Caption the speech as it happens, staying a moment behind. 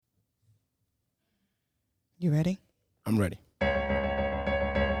You ready? I'm ready.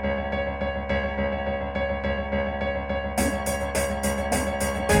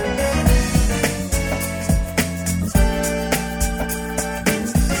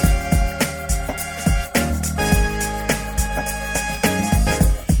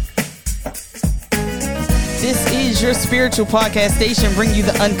 This is your spiritual podcast station, bringing you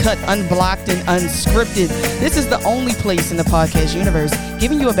the uncut, unblocked, and unscripted. This is the only place in the podcast universe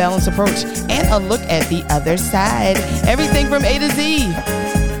giving you a balanced approach and a look at the other side. Everything from A to Z.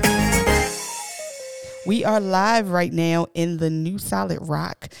 We are live right now in the New Solid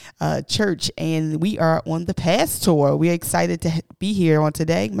Rock Church, and we are on the PASTOUR. We're excited to be here on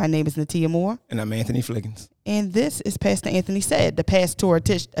today. My name is Natia Moore. And I'm Anthony Fliggins. And this is Pastor Anthony Said, the PASTOUR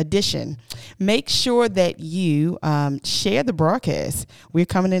edition. Make sure that you share the broadcast. We're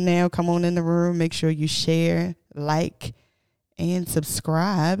coming in now. Come on in the room. Make sure you share, like, and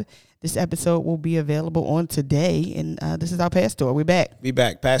subscribe. This episode will be available on today, and this is our PASTOUR. We're back. We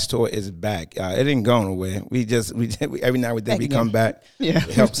back. PASTOUR is back. It ain't going nowhere. We every now and then we come back, to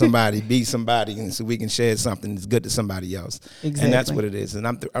help somebody, be somebody, and so we can share something that's good to somebody else. Exactly. And that's what it is. And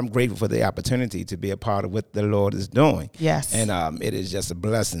I'm grateful for the opportunity to be a part of what the Lord is doing. Yes. And it is just a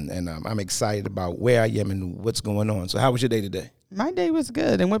blessing, and I'm excited about where I am and what's going on. So how was your day today? My day was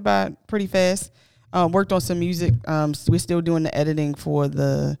good and went by pretty fast. Worked on some music. We're still doing the editing for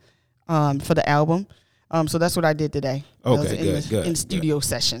the album. So that's what I did today. Okay, good. In studio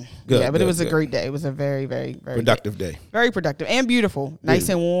session. Good, yeah, but good, it was a good. great day. It was a very, very, very Productive day. Very productive and beautiful. Nice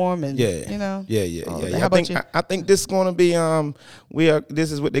and warm and Yeah. you know. Yeah. How about you? I think this is gonna be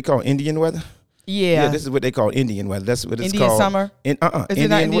this is what they call Indian weather. Yeah. This is what they call Indian weather. That's what it's Indian called. summer? Is it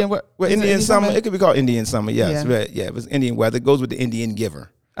not Indian Well, is it Indian Indian summer. summer? It could be called Indian summer. Yes. Yeah. Yeah. It was Indian weather. It goes with the Indian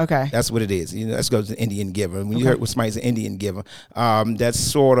giver. Okay. That's what it is. That goes to Indian giver. When you heard what somebody's an Indian giver, that's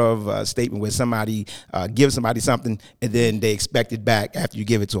sort of a statement where somebody gives somebody something and then they expect it back after you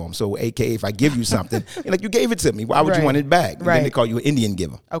give it to them. So, AKA, if I give you something, you're like, you gave it to me, why would you want it back? And then they call you an Indian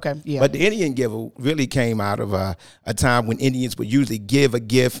giver. Okay. Yeah. But the Indian giver really came out of a time when Indians would usually give a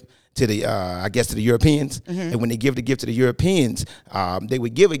gift to the, to the Europeans. Mm-hmm. And when they give the gift to the Europeans, they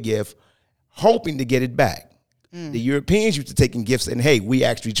would give a gift hoping to get it back. The Europeans used to taking gifts and, hey, we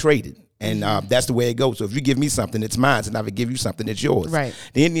actually traded. And that's the way it goes. So if you give me something, it's mine. And I would give you something that's yours. Right.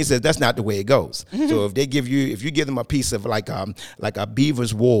 The Indian says that's not the way it goes. Mm-hmm. So if you give them a piece of like a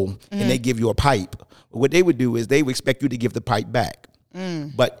beaver's wool and they give you a pipe, what they would do is they would expect you to give the pipe back.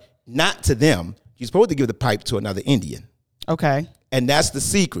 But not to them. You're supposed to give the pipe to another Indian. Okay. And that's the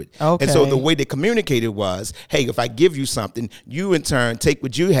secret. Okay. And so the way they communicated was, hey, if I give you something, you in turn take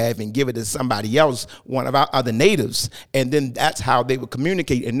what you have and give it to somebody else, one of our other natives. And then that's how they would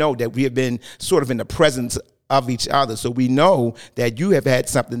communicate and know that we have been sort of in the presence of each other. So we know that you have had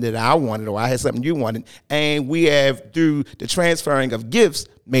something that I wanted or I had something you wanted. And we have, through the transferring of gifts,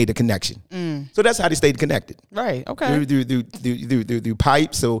 made a connection. So that's how they stayed connected. Right. Okay. Through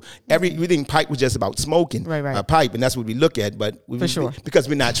pipe. So we think pipe was just about smoking a pipe, and that's what we look at. But because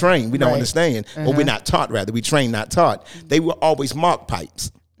we're not trained, we don't understand, or we're not taught. Rather, we train, not taught. They will always mark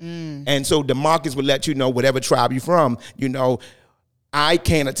pipes, and so the markers will let you know whatever tribe you're from. I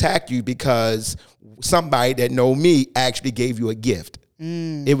can't attack you because somebody that know me actually gave you a gift.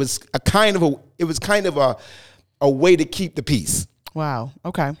 It was kind of a way to keep the peace. Wow.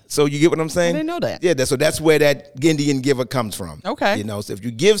 Okay. So you get what I'm saying? I didn't know that. Yeah, so that's where that Indian giver comes from. Okay. So if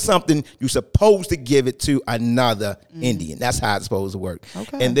you give something, you're supposed to give it to another Indian. That's how it's supposed to work.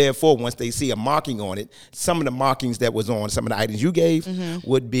 Okay. And therefore, once they see a marking on it, some of the markings that was on some of the items you gave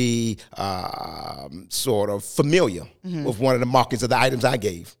would be sort of familiar with one of the markings of the items I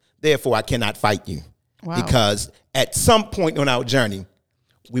gave. Therefore, I cannot fight you. Wow. Because at some point on our journey,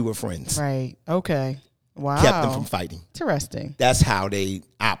 we were friends. Right. Okay. Wow. Kept them from fighting. Interesting. That's how they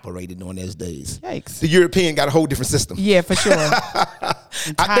operated on those days. Yikes. The European got a whole different system. Yeah, for sure.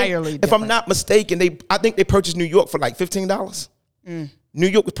 Entirely different. If I'm not mistaken, I think they purchased New York for like $15. New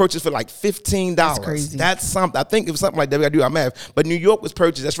York was purchased for like $15. That's crazy. That's something. I think it was something like that. We got to do our math. But New York was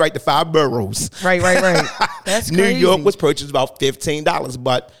purchased. That's right. The 5 boroughs. Right. That's crazy. New York was purchased about $15.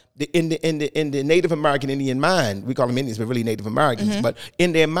 But in the Native American Indian mind, we call them Indians, but really Native Americans. But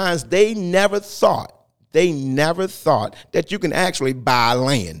in their minds, they never thought that you can actually buy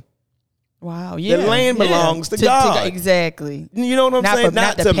land. Wow, yeah. The land belongs to God. Exactly. You know what I'm saying?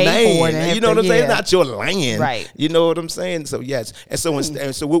 Not to man. You know what I'm saying? Not your land. Right. You know what I'm saying? So yes. And so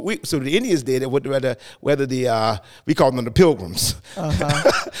so the Indians did it, whether we call them the Pilgrims.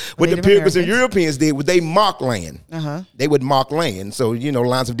 What the Pilgrims and Europeans did was they marked land. They would mark land. So,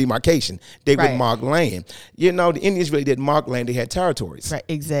 lines of demarcation. They would mark land. The Indians really didn't mark land, they had territories. Right,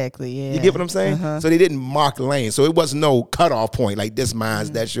 exactly. Yeah. You get what I'm saying? So they didn't mark land. So it was no cutoff point like this mine's,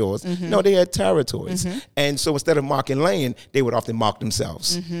 that's yours. No, they had territories. And so instead of marking land, they would often mark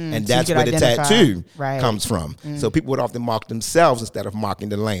themselves. And that's where the tattoo comes from. So people would often mark themselves instead of marking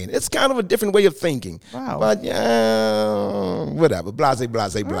the land. It's kind of a different way of thinking. Wow. But whatever. Blase,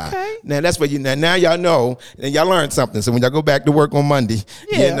 blase, blah. Okay. Now that's what now y'all know and y'all learned something. So when y'all go back to work on Monday,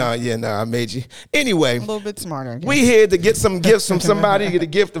 I made you. Anyway. A little bit smarter. We here to get some gifts from somebody, get a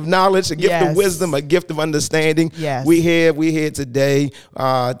gift of knowledge, a gift of wisdom, a gift of understanding. Yes. We here today.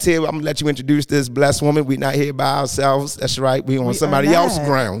 Tia, I'm gonna let you introduce this blessed woman. We're not here by ourselves. That's right. We on somebody else's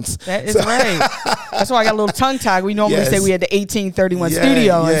grounds. That is right. That's why I got a little tongue tied. We normally say we had the 1831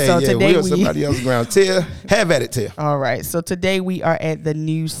 studio, and so today we on somebody else's grounds. Tia, have at it, Tia. All right. So today we are at the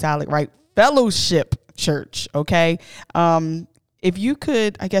New Solid Right Fellowship Church. Okay. If you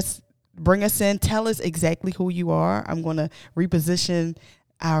could, I guess, bring us in, tell us exactly who you are. I'm going to reposition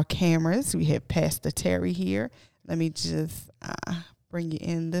our cameras. We have Pastor Terry here. Let me just bring you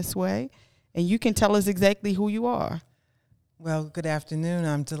in this way. And you can tell us exactly who you are. Well, good afternoon.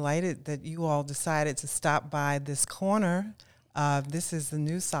 I'm delighted that you all decided to stop by this corner. This is the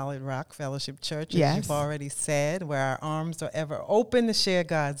New Solid Rock Fellowship Church, as you've already said, where our arms are ever open to share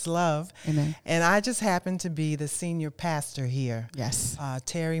God's love. Amen. And I just happen to be the senior pastor here. Yes.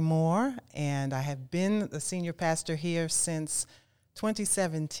 Terry Moore, and I have been the senior pastor here since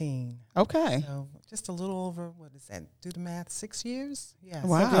 2017. Okay. So just a little over, what is that? Do the math, 6 years? Yeah.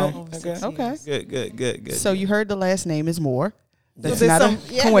 Wow. Okay. Good. So you heard the last name is Moore. That's so not a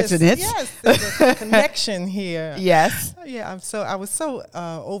coincidence. There's a connection here. Yes. Yeah. I was so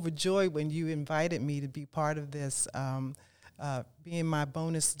overjoyed when you invited me to be part of this, being my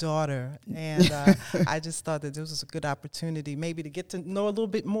bonus daughter, and I just thought that this was a good opportunity, maybe to get to know a little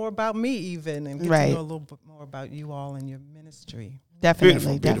bit more about me, even, and get to know a little bit more about you all and your ministry.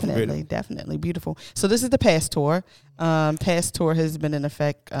 Definitely, definitely beautiful. So this is the PASTOUR. PASTOUR has been in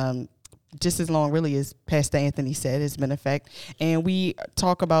effect just as long, really, as Pastor Anthony said, it's been in effect. And we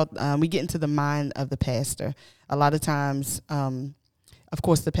talk about, we get into the mind of the pastor. A lot of times, of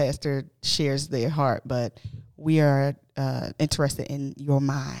course, the pastor shares their heart, but we are interested in your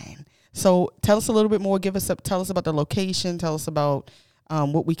mind. So tell us a little bit more. Tell us about the location. Tell us about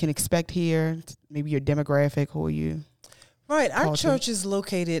what we can expect here. Maybe your demographic. Who are you? Right. Our church is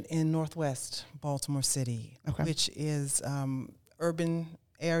located in Northwest Baltimore City, which is urban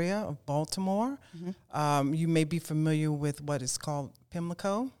area of Baltimore. Mm-hmm. You may be familiar with what is called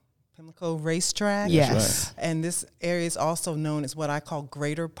Pimlico Racetrack. Yes. Right. And this area is also known as what I call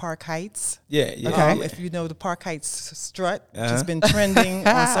Greater Park Heights. Yeah. If you know the Park Heights strut, which has been trending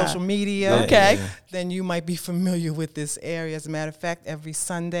on social media, then you might be familiar with this area. As a matter of fact, every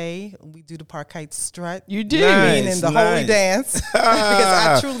Sunday we do the Park Heights strut. You do. Meaning the holy dance. Because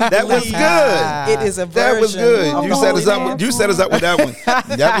I truly that was good. It is a version. That was good. You set us up with that one.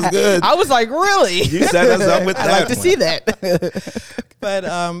 That was good. I was like, really? You set us up with that one. I'd like to see that.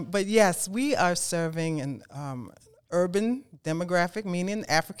 But yes, we are serving an urban demographic, meaning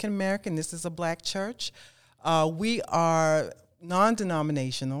African American. This is a black church. We are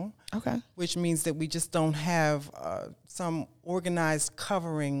non-denominational, which means that we just don't have some organized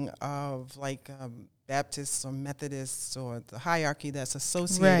covering of like Baptists or Methodists or the hierarchy that's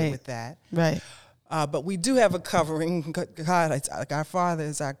associated with that. Right. But we do have a covering. God, our Father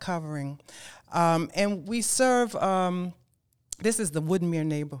is our covering, and we serve. This is the Woodmere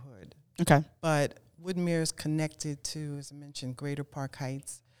neighborhood. Okay. But Woodmere is connected to, as I mentioned, Greater Park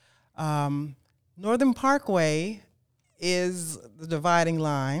Heights. Northern Parkway is the dividing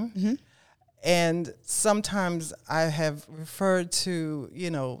line. Mm-hmm. And sometimes I have referred to,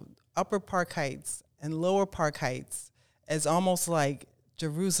 Upper Park Heights and Lower Park Heights as almost like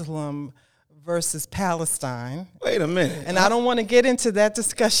Jerusalem versus Palestine. Wait a minute. And I don't want to get into that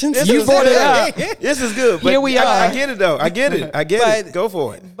discussion. You brought it up. This is good. But here we are. I get it, though. I get it. Go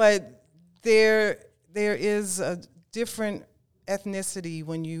for it. But there is a different ethnicity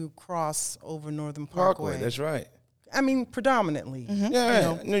when you cross over Northern Parkway. That's right. I mean, predominantly. Mm-hmm.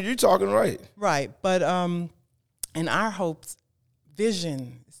 Yeah, no, you're talking right. Right. But in our hopes,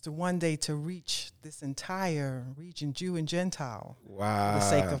 vision is to one day to reach this entire region, Jew and Gentile, for the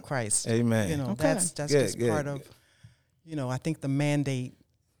sake of Christ. Amen. That's just part of, I think the mandate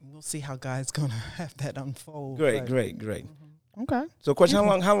we'll see how God's going to have that unfold. Great. Okay. So,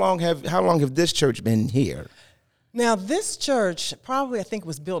 question: How long have this church been here? Now, this church probably, I think,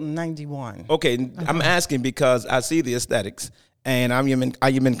 was built in 91. Okay, I'm asking because I see the aesthetics, and I am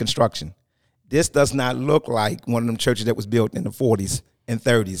in construction. This does not look like one of them churches that was built in the 40s and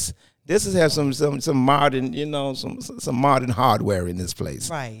 30s. This has some modern, some modern hardware in this place.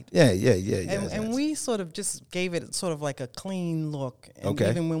 Right. Yeah. And we sort of just gave it sort of like a clean look. And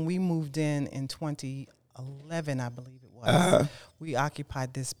even when we moved in 2011, I believe it was, we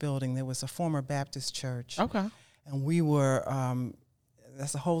occupied this building. There was a former Baptist church. Okay. And we were,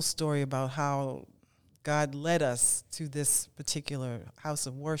 that's a whole story about how God led us to this particular house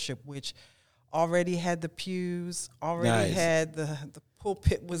of worship, which already had the pews, already had the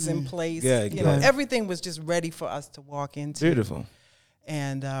pulpit was in place. Yeah, everything was just ready for us to walk into. Beautiful.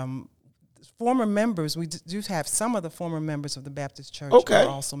 And former members, we do have some of the former members of the Baptist church are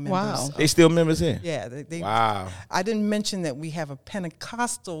also members. Wow. They still members here? Yeah. They, wow. I didn't mention that we have a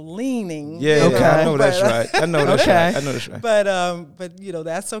Pentecostal leaning. Yeah, okay. I know that's right. I know that's right. But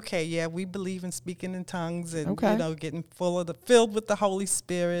that's okay. Yeah, we believe in speaking in tongues and getting filled with the Holy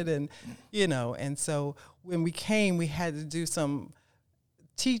Spirit and and so when we came, we had to do some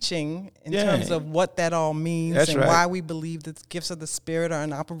teaching in terms of what that all means why we believe that the gifts of the Spirit are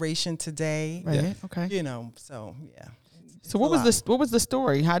in operation today. Right. Yeah. Okay. So yeah. So what was the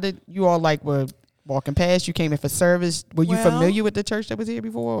story? How did you all were walking past? You came in for service. Were you familiar with the church that was here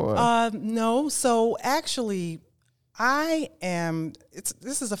before? No. So actually,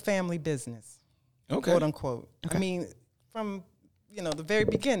 this is a family business. Okay. Quote unquote. Okay. I mean, from the very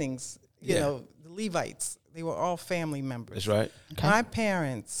beginnings, the Levites, they were all family members. That's right. Okay. My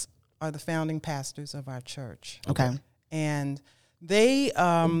parents are the founding pastors of our church. Okay. And they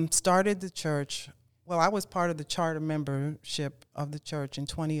started the church. Well, I was part of the charter membership of the church in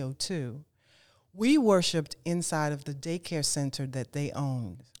 2002. We worshiped inside of the daycare center that they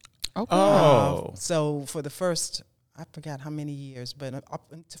owned. Okay. So for the first, I forgot how many years, but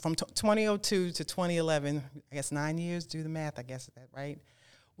from 2002 to 2011, I guess 9 years, do the math, I guess, is that right?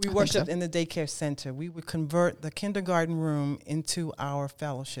 We worshiped in the daycare center. We would convert the kindergarten room into our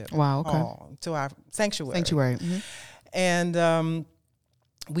fellowship hall, to our sanctuary. Mm-hmm. And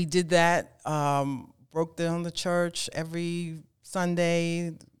we did that, broke down the church every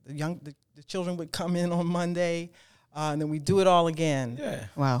Sunday. The children would come in on Monday, and then we do it all again. Yeah.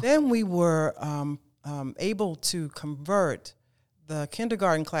 Wow. Then we were able to convert the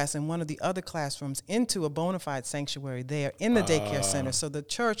kindergarten class in one of the other classrooms into a bona fide sanctuary there in the daycare center. So the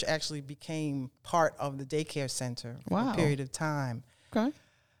church actually became part of the daycare center for a period of time. Okay.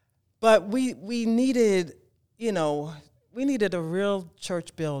 But we needed, we needed a real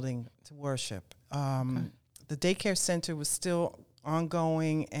church building to worship. The daycare center was still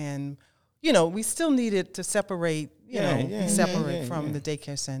ongoing, and, we still needed to separate, from the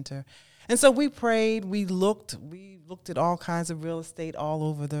daycare center. And so we prayed, we looked at all kinds of real estate all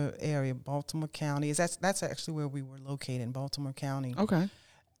over the area, Baltimore County. That's actually where we were located, in Baltimore County. Okay.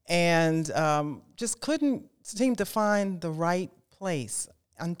 And just couldn't seem to find the right place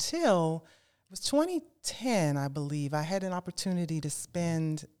until it was 2010, I believe. I had an opportunity to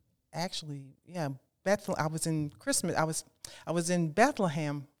spend Bethlehem. I was in Christmas. I was in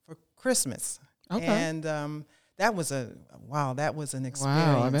Bethlehem for Christmas. Okay. And that was an experience.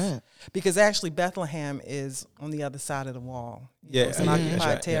 Wow, I bet. Because actually Bethlehem is on the other side of the wall. It's an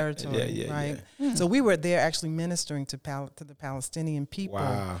occupied territory, right? Yeah. So we were there actually ministering to the Palestinian people.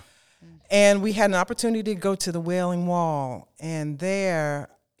 Wow. And we had an opportunity to go to the Wailing Wall, and there,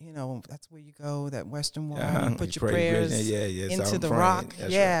 that's where you go, that Western Wall, you put your prayers into the rock.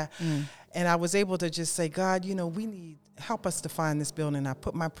 That's right. And I was able to just say, God, we help us to find this building. I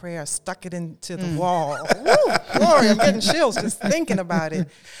put my prayer, I stuck it into the wall. Woo, glory, I'm getting chills just thinking about it.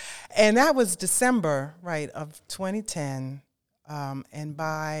 And that was December, of 2010. And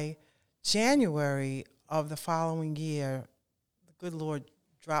by January of the following year, the good Lord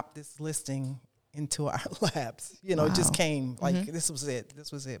dropped this listing into our laps. It just came this was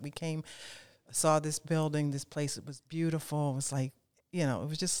it. We came, saw this building, this place. It was beautiful. It was like, it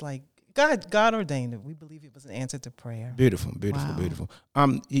was just like God ordained it. We believe it was an answer to prayer. Beautiful.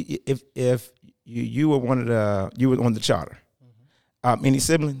 If you were on the charter, any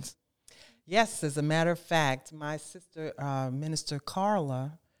siblings? Yes, as a matter of fact, my sister, Minister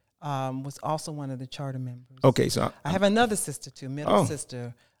Carla, was also one of the charter members. Okay, so I have another sister too, middle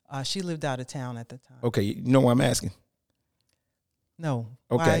sister. She lived out of town at the time. Okay, you know why I'm asking? No.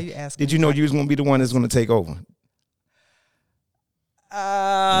 Okay. Why are you asking? Did you know you was going to be the one that's going to take over?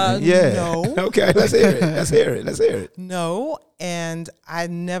 No. Okay, let's hear it. Let's hear it. No, and I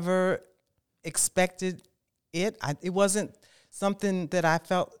never expected it. It wasn't something that I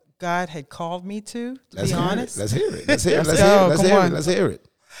felt God had called me to be honest. Let's hear it. Let's hear it.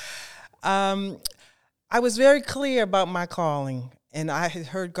 I was very clear about my calling, and I had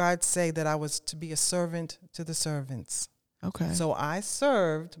heard God say that I was to be a servant to the servants. Okay. So I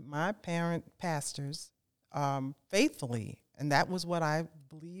served my pastors faithfully, and that was what I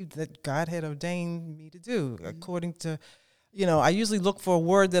believed that God had ordained me to do, according to, I usually look for a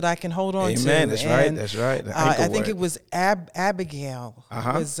word that I can hold on to. Amen. That's right. That's right. I think it was Abigail,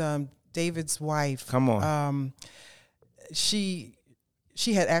 was David's wife. Come on. She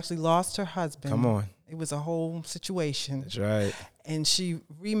had actually lost her husband. Come on. It was a whole situation. That's right. And she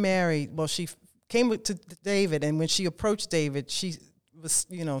remarried. Well, she came to David, and when she approached David, she was,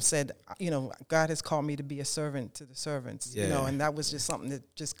 said, God has called me to be a servant to the servants, and that was just something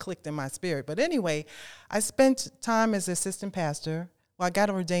that just clicked in my spirit. But anyway, I spent time as assistant pastor. Well, I got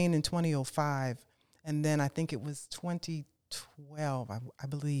ordained in 2005, and then I think it was 2012, I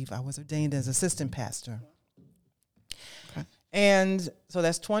believe, I was ordained as assistant pastor. Okay. And so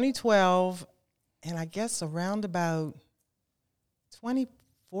that's 2012, and I guess around about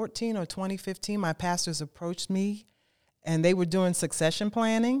 2014 or 2015, my pastors approached me, and they were doing succession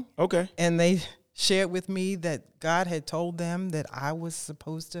planning. Okay. And they shared with me that God had told them that I was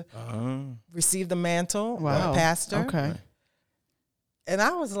supposed to receive the mantle of pastor. Okay. And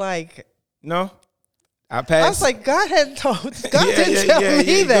I was like, no, I passed. I was like, God didn't tell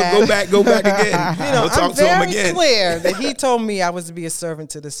me that. Go back again. We'll talk to him again. Clear that he told me I was to be a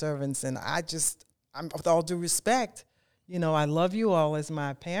servant to the servants. And I'm with all due respect, I love you all as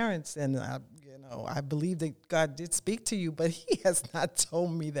my parents, and I believe that God did speak to you, but he has not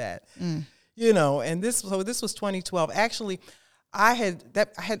told me that, and this was 2012. Actually, I had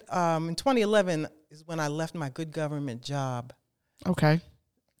in 2011 is when I left my good government job. Okay.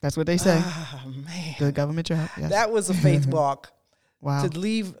 That's what they say. Ah, man. Good government job. Yes. That was a faith walk. Wow. To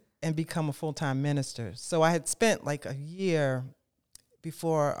leave and become a full-time minister. So I had spent like a year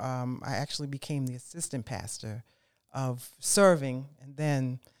before I actually became the assistant pastor of serving, and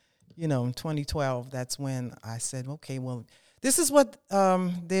then in 2012, that's when I said, okay, well, this is what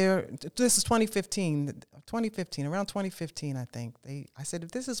this is 2015, around 2015, I think. I said,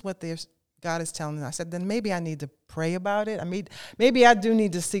 if this is what God is telling them, I said, then maybe I need to pray about it. Maybe I do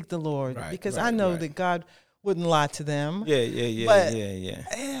need to seek the Lord, because I know that God wouldn't lie to them. But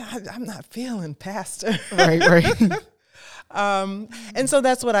I'm not feeling pastor. Right. And so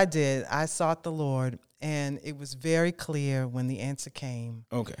that's what I did. I sought the Lord, and it was very clear when the answer came.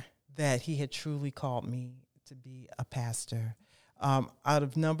 Okay. That he had truly called me to be a pastor. Out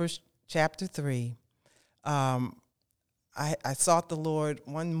of Numbers chapter 3, I sought the Lord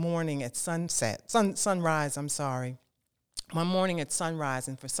one morning at sunrise. One morning at sunrise,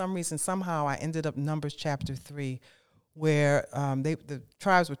 and for some reason, somehow I ended up Numbers chapter 3, where the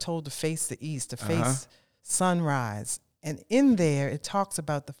tribes were told to face the east, to face sunrise. And in there, it talks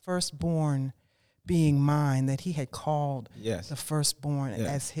about the firstborn being mine, that he had called the firstborn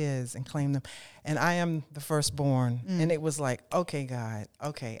as his and claimed them. And I am the firstborn. And it was like, okay, God,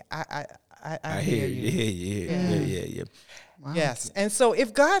 okay, I hear you. Yeah. Wow. Yes. And so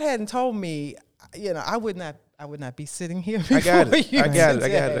if God hadn't told me, I would not be sitting here I got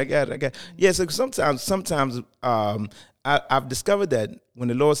it. Yeah, so sometimes I've discovered that when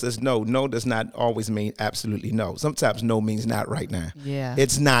the Lord says no, no does not always mean absolutely no. Sometimes no means not right now. Yeah.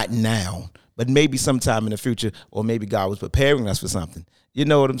 It's not now, but maybe sometime in the future, or maybe God was preparing us for something. You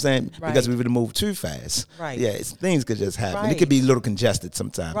know what I'm saying? Right. Because we would have moved too fast. Right. Yeah, things could just happen. Right. It could be a little congested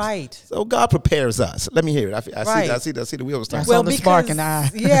sometimes. Right. So God prepares us. Let me hear it. I see the wheels turning. Well, the spark in the eye.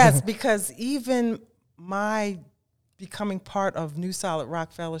 Yes, because even my becoming part of New Solid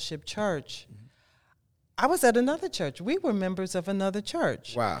Rock Fellowship Church, I was at another church. We were members of another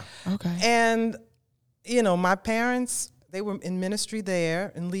church. Wow. Okay. And, my parents, they were in ministry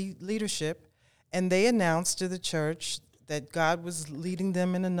there, in leadership, and they announced to the church that God was leading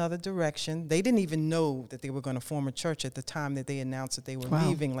them in another direction. They didn't even know that they were going to form a church at the time that they announced that they were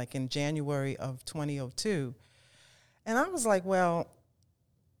leaving, like in January of 2002. And I was like, well,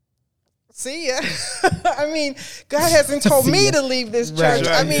 see ya. I mean, God hasn't told me to leave this church.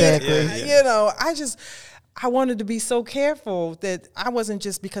 Right, I mean, exactly. I wanted to be so careful that I wasn't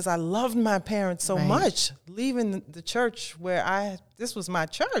just because I loved my parents so much, leaving the church where this was my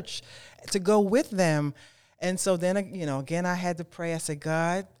church, to go with them. And so then, again, I had to pray. I said,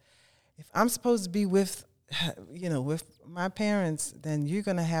 God, if I'm supposed to be with my parents, then you're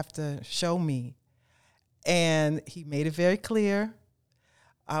going to have to show me. And he made it very clear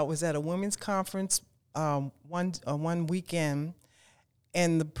I was at a women's conference one weekend,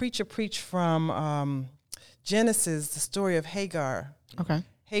 and the preacher preached from Genesis, the story of Hagar. Okay.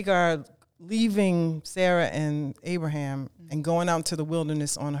 Hagar leaving Sarah and Abraham and going out into the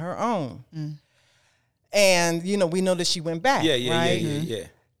wilderness on her own. And, we know that she went back, right? Yeah.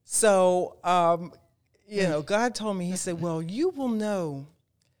 So, God told me, he said, well, you will know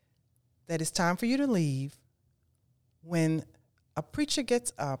that it's time for you to leave when a preacher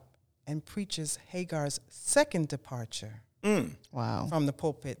gets up and preaches Hagar's second departure. Wow. From the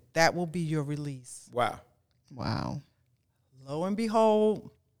pulpit. That will be your release. Wow. Lo and behold,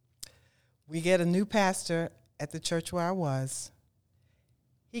 we get a new pastor at the church where I was.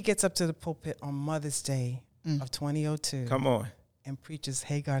 He gets up to the pulpit on Mother's Day of 2002. Come on. And preaches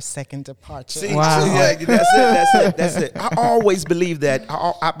Hagar's second departure. See, that's it. I always believe that.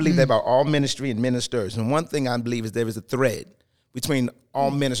 I believe that about all ministry and ministers. And one thing I believe is there is a thread between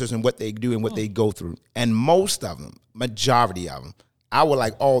all ministers and what they do and what they go through. And most of them, majority of them, I would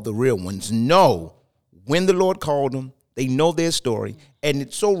like all the real ones, know when the Lord called them. They know their story, and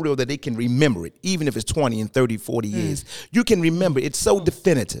it's so real that they can remember it, even if it's 20 and 30, 40 years. You can remember. It's so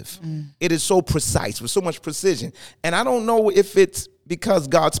definitive. It is so precise, with so much precision. And I don't know if it's because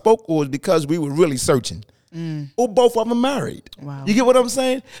God spoke or it's because we were really searching. Or both of them married. Wow. You get what I'm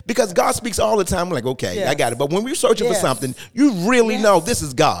saying? Because God speaks all the time. I'm like, okay, I got it. But when we're searching for something, you really know this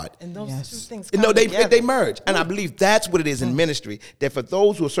is God. And those two things they merge. And I believe that's what it is in ministry, that for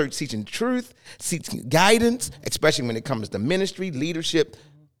those who are seeking truth, seeking guidance, especially when it comes to ministry, leadership,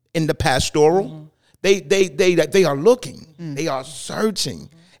 in the pastoral, they are looking. They are searching.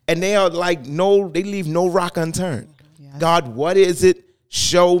 And they are like, they leave no rock unturned. God, what is it?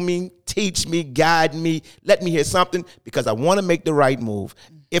 Show me, teach me, guide me. Let me hear something, because I want to make the right move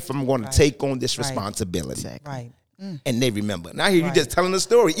if I'm going to take on this responsibility. Right. And they remember. And I hear you just telling the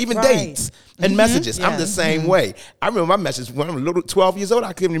story, even dates and messages. I'm the same way. I remember my message when I was 12 years old.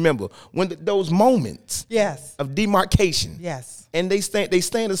 I couldn't remember when those moments of demarcation. And they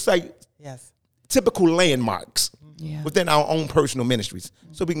stand as like typical landmarks within our own personal ministries.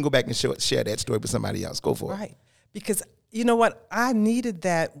 So we can go back and share that story with somebody else. Go for it. Right. Because you know what? I needed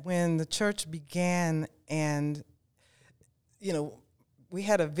that when the church began, and, we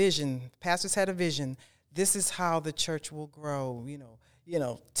had a vision. Pastors had a vision. This is how the church will grow,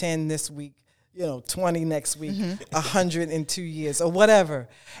 10 this week, 20 next week, 100 in 2 years, or whatever.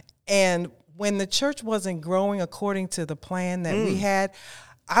 And when the church wasn't growing according to the plan that we had,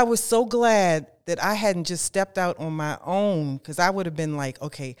 I was so glad that I hadn't just stepped out on my own, because I would have been like,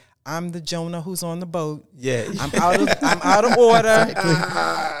 okay, I'm the Jonah who's on the boat. I'm out of order.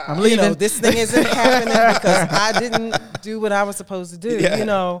 I'm leaving. This thing isn't happening because I didn't do what I was supposed to do.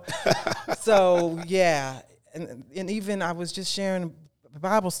 So and even I was just sharing a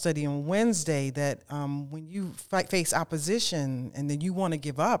Bible study on Wednesday that when you face opposition and then you want to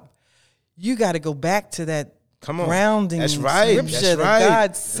give up, you got to go back to that grounding scripture that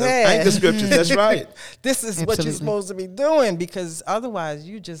God said. Thank the scriptures. That's right. This is what you're supposed to be doing, because otherwise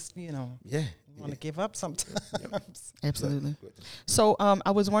you just, want to give up sometimes. Absolutely. So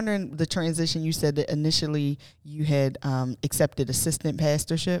I was wondering, the transition, you said that initially you had accepted assistant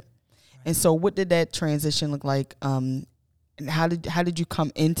pastorship. Right. And so what did that transition look like? And how did you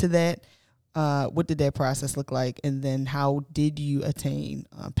come into that? What did that process look like? And then how did you attain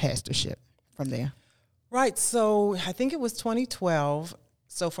pastorship from there? Right. So I think it was 2012.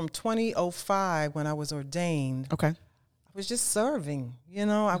 So from 2005, when I was ordained, I was just serving.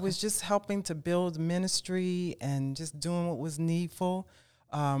 I was just helping to build ministry and just doing what was needful.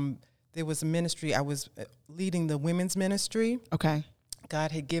 There was a ministry. I was leading the women's ministry. Okay.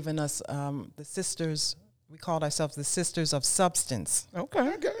 God had given us the sisters. We called ourselves the Sisters of Substance.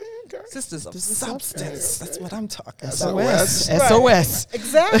 Okay. Sisters of Substance. That's what I'm talking about. SOS. SOS.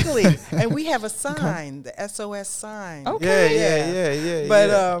 Exactly. And we have a sign, the SOS sign. Okay.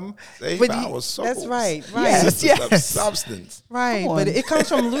 That's right. Sisters of Substance. Right. But it comes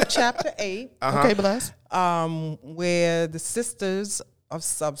from Luke chapter 8. Okay, bless. Where the Sisters of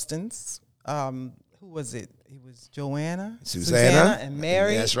Substance, who was it? It was Joanna, Susanna, and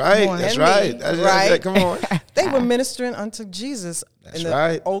Mary. That's right. That's right. Right. Come on. They were ministering unto Jesus. That's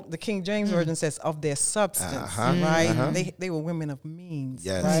right. The King James Version says of their substance, right? They were women of means,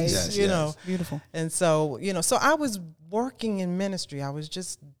 right? Yes. Beautiful. And so, so I was working in ministry. I was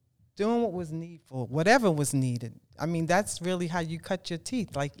just doing what was needful, whatever was needed. I mean, that's really how you cut your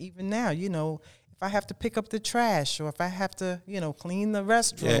teeth. Like even now, if I have to pick up the trash, or if I have to, clean the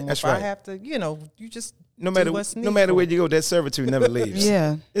restroom, if I have to, you just no matter where you go, that servitude never leaves.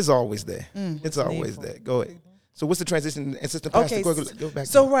 Yeah, it's always there. It's always there. Go ahead. So what's the transition, assistant pastor? Okay, go back.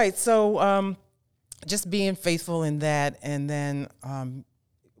 So just being faithful in that, and then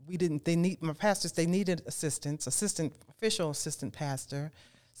my pastors, they needed official assistant pastor.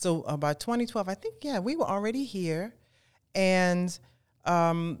 So by 2012, I think, we were already here. And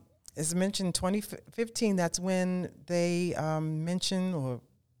as mentioned, 2015, that's when they mentioned or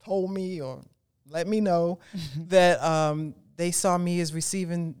told me or let me know that they saw me as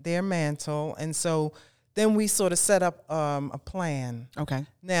receiving their mantle. And so then we sort of set up a plan. Okay.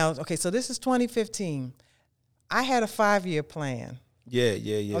 So this is 2015. I had a 5-year plan.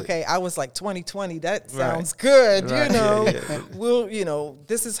 Yeah. Okay, I was like 2020. That sounds good. Right. We'll,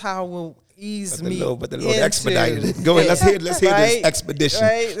 this is how we'll ease me. But the Lord expedited it. Go ahead. Let's hear this expedition.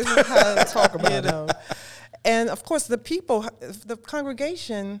 Right. This is how to talk about it. And of course, the people, the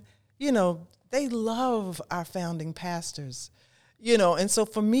congregation, they love our founding pastors. And so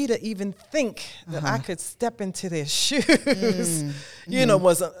for me to even think that I could step into their shoes,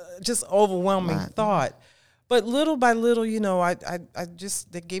 was a just overwhelming thought. But little by little,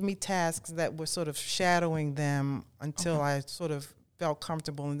 they gave me tasks that were sort of shadowing them until I sort of felt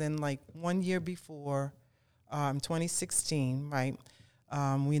comfortable. And then like 1 year before, 2016,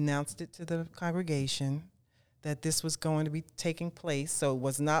 we announced it to the congregation that this was going to be taking place. So it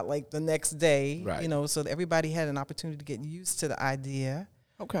was not like the next day, so that everybody had an opportunity to get used to the idea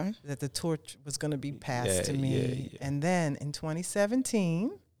that the torch was going to be passed to me. Yeah. And then in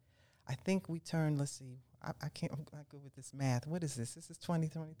 2017, I think we turned, let's see, I'm not good with this math. What is this? This is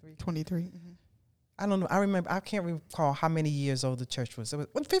 2023? 23. Mm-hmm. I don't know. I can't recall how many years old the church was. It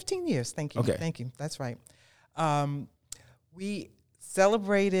was 15 years. Thank you. Okay. Thank you. That's right. We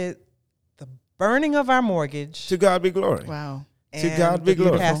celebrated the burning of our mortgage. To God be glory. Wow. To God be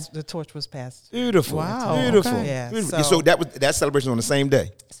glory. The torch was passed. Beautiful. Wow. Beautiful. Okay. Yeah. Beautiful. So that celebration on the same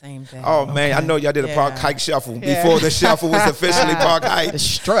day. Same day. Oh man, I know y'all did a Park Hike shuffle before the shuffle was officially Park Hike. The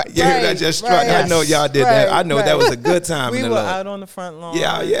strut. Yeah, that just struck. I know y'all did that. I know that was a good time. We were out on the front lawn.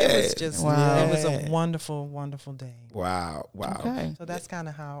 Yeah. It was just, it was a wonderful, wonderful day. Wow. Okay. So that's kind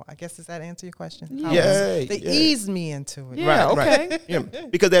of how, I guess, does that answer your question? They eased me into it. Yeah, okay. Yeah,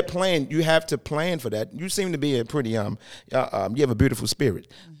 because that plan, you have to plan for that. You seem to be a pretty, you have a beautiful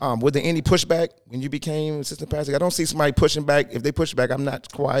spirit. Was there any pushback when you became assistant pastor? I don't see somebody pushing back. If they push back, I'm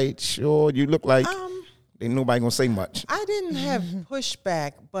not quite sure. You look like ain't nobody gonna say much. I didn't have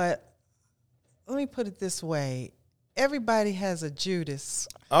pushback, but let me put it this way. Everybody has a Judas.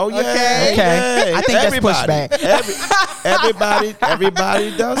 Oh yeah, okay. Yeah. I think that's pushback.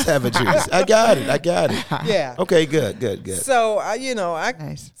 Everybody does have a Judas. I got it. Yeah. Okay. Good. So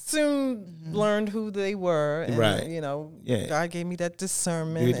I soon learned who they were, and God gave me that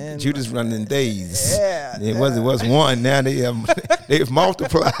discernment. And Judas running days. Yeah. It was one. Now they've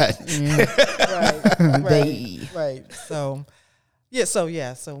multiplied. Right. So.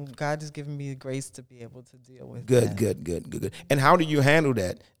 So God has given me the grace to be able to deal with that. Good. And how do you handle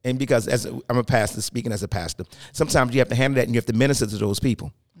that? And because I'm a pastor, speaking as a pastor, sometimes you have to handle that and you have to minister to those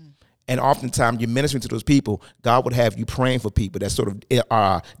people. And oftentimes you're ministering to those people, God would have you praying for people that sort of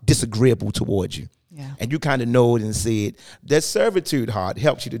are disagreeable towards you. Yeah. And you kind of know it and see it. That servitude heart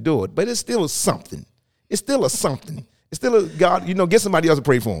helps you to do it, but it's still something. It's still a something. It's still a God, get somebody else to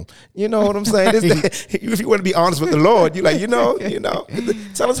pray for him. You know what I'm saying? If you want to be honest with the Lord, you're like,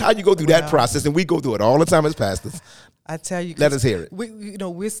 tell us how you go through that process. And we go through it all the time as pastors. I tell you. Let us hear it.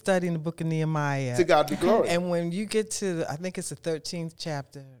 We're studying the book of Nehemiah. To God be glory. And when you get to, I think it's the 13th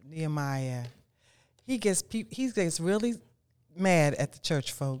chapter, Nehemiah, he gets really mad at the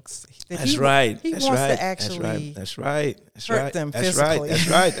church folks. That's right. He wants to actually hurt them physically.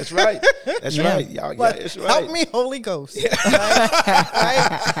 That's right. Y'all, that's right. Help me, Holy Ghost. Yeah.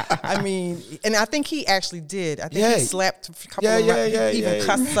 Right? I mean, and I think he actually did. I think he slapped a couple of them. He even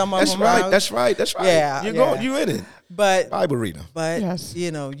cussed some of them out. That's right. Yeah. You in it. But Bible reader. But you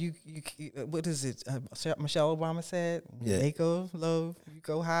what is it? Michelle Obama said, when they go low, you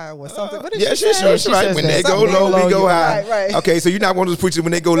go high, or something. What did she say? She's right. When they go low, we go high. Right. Okay, so you're not one of those preachers.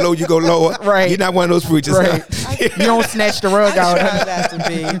 When they go low, you go lower. Right. You're not one of those preachers. Right. You don't snatch the rug out. I try not to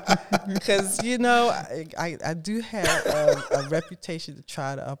be, because I do have a reputation to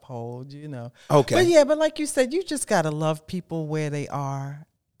try to uphold. Okay. But like you said, you just gotta love people where they are.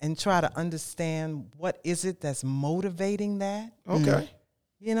 And try to understand what is it that's motivating that. Okay.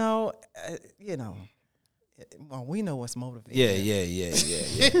 Well, we know what's motivating. Yeah.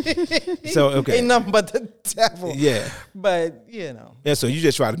 So, okay. Ain't nothing but the devil. Yeah. But, Yeah, so you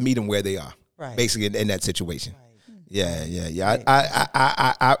just try to meet them where they are. Right. Basically in that situation. Right. Yeah.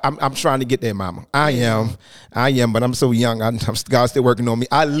 I'm trying to get there, Mama. I am, but I'm so young. God's still working on me.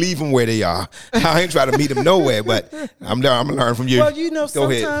 I leave them where they are. I ain't trying to meet them nowhere, but I'm gonna learn from you. Well,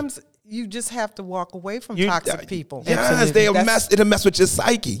 sometimes you just have to walk away from toxic people. Yes, it'll mess with your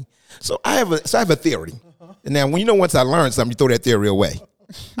psyche. So I have a theory. And now, once I learn something, you throw that theory away.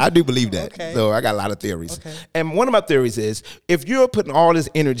 I do believe that. Okay. So I got a lot of theories. Okay. And one of my theories is, if you're putting all this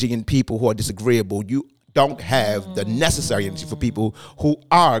energy in people who are disagreeable, you don't have the necessary energy for people who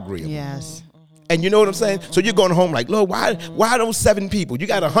are agreeable. Yes. And you know what I'm saying? So you're going home like, Lord, why those 7 people? You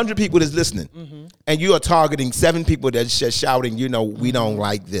got 100 people that's listening. And you are targeting 7 people that's just shouting, we don't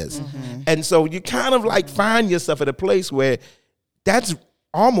like this. And so you kind of like find yourself at a place where that's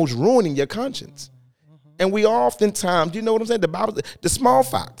almost ruining your conscience. And we oftentimes, you know what I'm saying? The Bible, the small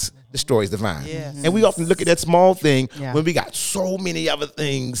fox destroys the vine. Yes. And we often look at that small thing when we got so many other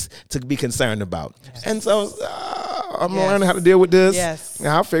things to be concerned about. Yes. And so I'm learning how to deal with this. Yes.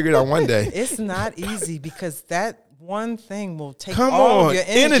 I'll figure it out one day. It's not easy because that one thing will take all of your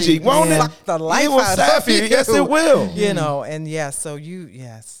energy. Won't it? Suck the life out of you. Yes, it will. So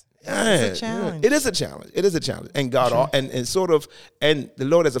yes. Yeah, it's a challenge. It is a challenge. And God, and the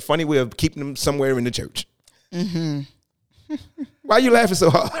Lord has a funny way of keeping them somewhere in the church. Why are you laughing so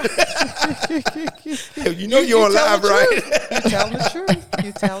hard? You're alive, right?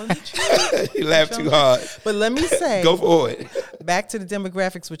 You're telling the truth. You laugh too hard. But let me say, go for it. Back to the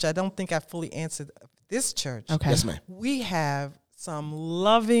demographics, which I don't think I fully answered. This church, okay. Yes, ma'am. We have some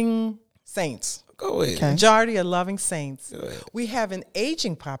loving saints. Go ahead. Okay. Majority of loving saints. We have an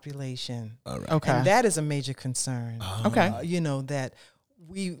aging population. All right. Okay. And that is a major concern. Okay. That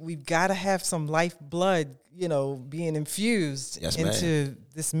we've got to have some lifeblood, being infused into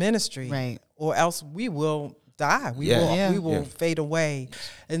this ministry. Right. Or else we will die. We will fade away.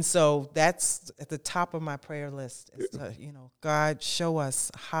 And so that's at the top of my prayer list. Is to, God, show us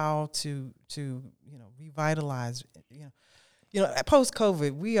how to revitalize,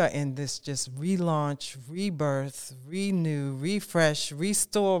 post-COVID, we are in this just relaunch, rebirth, renew, refresh,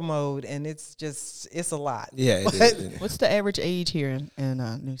 restore mode, and it's a lot. Yeah. What's the average age here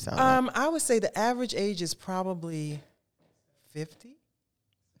in New South? I would say the average age is probably 50.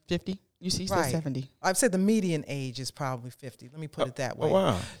 50? You see, right. 70. I'd say the median age is probably 50. Let me put it that way. Oh,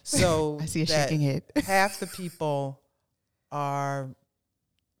 wow. So I see a shaking head. Half the people are,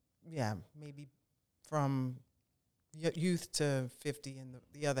 maybe from youth to 50, and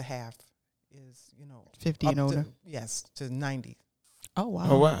the other half is 50 and older. To 90. Oh wow!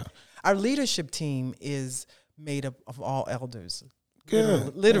 Oh wow! Our leadership team is made up of all elders.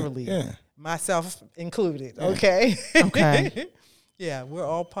 Good. Literally, myself included. Okay. Okay. Yeah, we're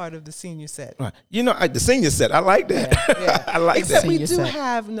all part of the senior set. Right. The senior set. I like that. Yeah. I like Except that. we do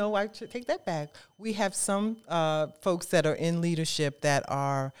have I take that back. We have some folks that are in leadership that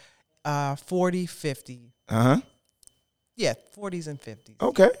are 40, 50. Yeah, 40s and 50s.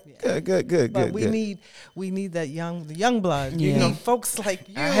 Okay, yeah. Good. But we need that the young blood. Yeah. You need folks like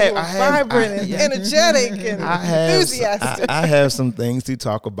you, vibrant and energetic and enthusiastic. I have some things to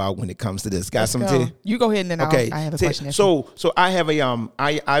talk about when it comes to this. Got some tea? You go ahead and then I have a question. So I have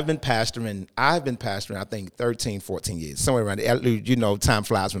I've been pastoring. I think 13, 14 years, somewhere around there. Time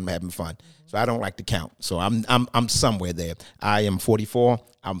flies when I'm having fun. So I don't like to count. So I'm somewhere there. I am 44.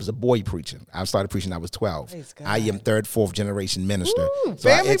 I was a boy preacher. I started preaching when I was 12. I am 3rd, 4th generation minister. Ooh, so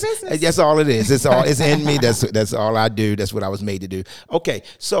family business. That's all it is. It's in me. That's all I do. That's what I was made to do. Okay,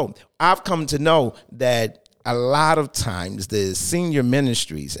 so I've come to know that a lot of times the senior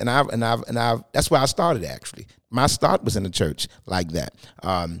ministries, and I've that's where I started actually. My start was in the church like that.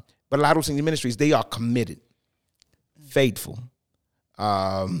 But a lot of senior ministries, they are committed, faithful.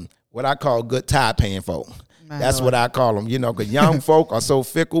 What I call good tithe paying folk. That's what I call them, because young folk are so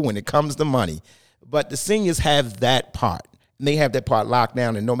fickle when it comes to money. But the seniors have that part. And they have that part locked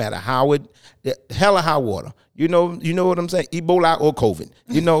down, and no matter how hell or high water, you know what I'm saying? Ebola or COVID.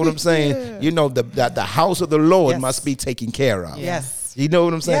 You know what I'm saying? The house of the Lord must be taken care of. Yes. You know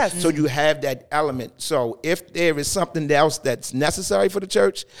what I'm saying? Yes. So you have that element. So if there is something else that's necessary for the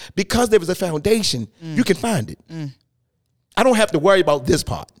church, because there was a foundation, you can find it. I don't have to worry about this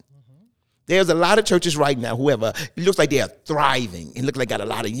part. There's a lot of churches right now, it looks like they are thriving and look like got a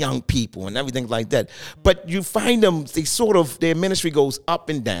lot of young people and everything like that. But you find them, their ministry goes up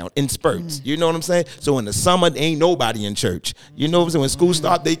and down in spurts. You know what I'm saying? So in the summer, there ain't nobody in church. You know what I'm saying? When school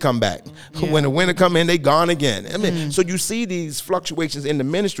starts, they come back. Yeah. When the winter come in, they gone again. So you see these fluctuations in the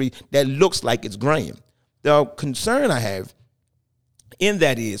ministry that looks like it's growing. The concern I have in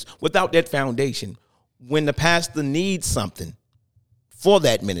that is, without that foundation, when the pastor needs something for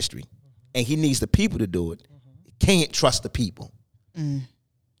that ministry, and he needs the people to do it, can't trust the people.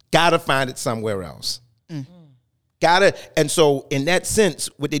 Gotta find it somewhere else. Gotta, and so in that sense,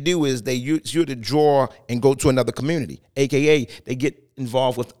 what they do is they use you to draw and go to another community, aka they get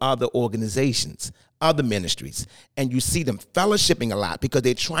involved with other organizations, other ministries, and you see them fellowshipping a lot because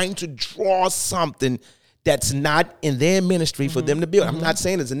they're trying to draw something that's not in their ministry for them to build. I'm not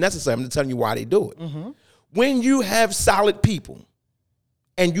saying it's necessary. I'm just telling you why they do it. When you have solid people,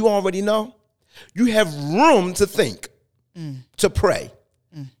 and you already know, you have room to think, to pray.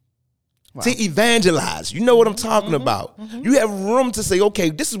 Wow. To evangelize. You know what I'm talking about. You have room to say, okay,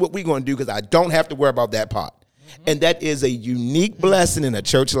 this is what we're going to do because I don't have to worry about that part. And that is a unique blessing in a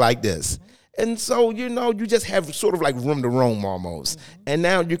church like this. And so, you know, you just have sort of like room to roam almost. And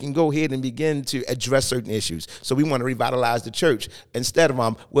now you can go ahead and begin to address certain issues. So we want to revitalize the church. Instead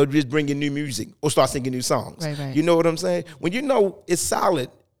of, we'll just bring in new music or start singing new songs. Right. You know what I'm saying? When you know it's solid,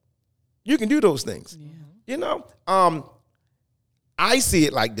 you can do those things. Yeah. You know, I see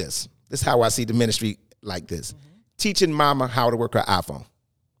it like this. This is how I see the ministry like this. Teaching mama how to work her iPhone.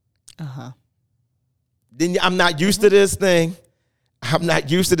 Then I'm not used to this thing. I'm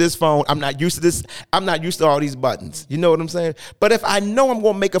not used to this phone. I'm not used to this. I'm not used to all these buttons. You know what I'm saying? But if I know I'm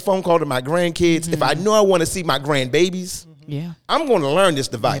going to make a phone call to my grandkids, if I know I want to see my grandbabies, I'm going to learn this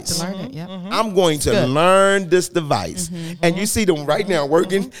device. You have to learn it, I'm going to learn this device. And you see them right now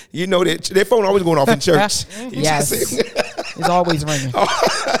working. You know that their phone always going off in church. Yes. It's always ringing.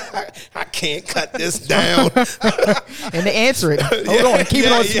 I can't cut this down. And they answer it. Hold on. Keep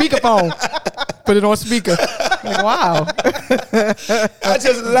it on speakerphone. Put it on speaker. Like, wow. I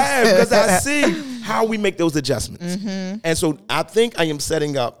just laugh because I see how we make those adjustments. And so I think I am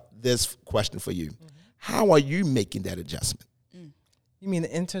setting up this question for you. How are you making that adjustment? You mean the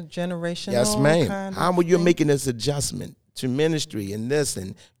intergenerational? Yes, ma'am. How are you making this adjustment to ministry and this,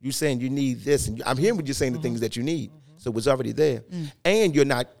 and you saying you need this, and I'm hearing what you're saying, the things that you need. So it was already there, and you're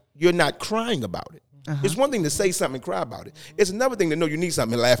not crying about it. It's one thing to say something and cry about it. It's another thing to know you need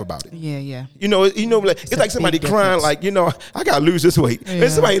something and laugh about it. Yeah. You know, it's like somebody crying, like, you know, I gotta lose this weight. Yeah.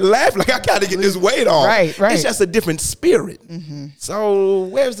 And somebody laugh like I gotta get this weight off. Right. It's just a different spirit. So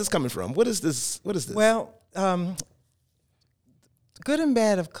where is this coming from? What is this? Well, good and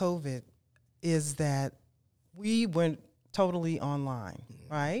bad of COVID is that we went totally online,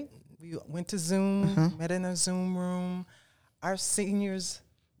 right? We went to Zoom, met in a Zoom room. Our seniors,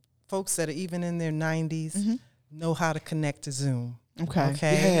 folks that are even in their 90s, know how to connect to Zoom.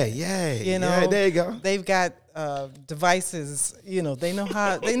 Okay. Yeah. You know, there you go. They've got devices. You know, they know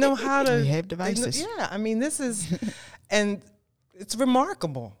how to. We have devices. I mean, this is, and it's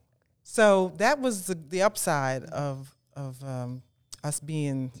remarkable. So that was the upside of us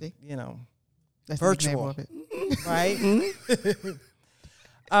being, you know, that's virtual, right?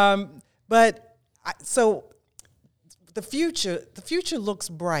 But so the future looks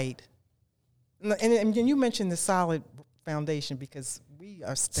bright, and you mentioned the solid foundation because we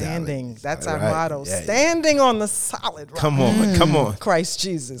are standing. That's our motto: standing on the solid rock. Come on, Christ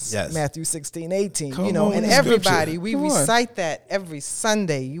Jesus. Yes. Matthew 16:18. You know, and everybody we recite that every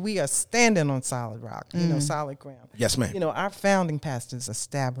Sunday. We are standing on solid rock. You know, solid ground. Yes, ma'am. You know, our founding pastors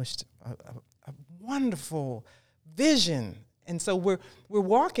established a wonderful vision. And so we're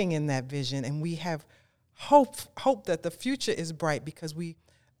walking in that vision, and we have hope that the future is bright because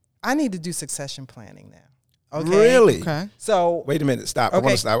I need to do succession planning now. Okay. Really? Okay. So wait a minute, stop.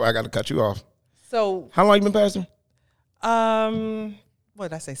 Okay. I got to cut you off. So how long you been pastor? What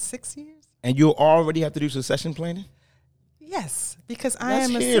did I say? 6 years. And you already have to do succession planning? Yes, because I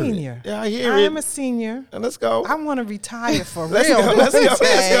am a senior. Yeah, I hear it. I am a senior. And let's go. I want to retire for Let's real. go.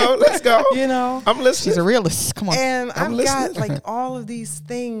 Let's go. You know, I'm listening. She's a realist. Come on. And I've got like all of these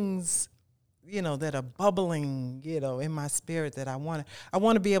things, you know, that are bubbling, you know, in my spirit that I want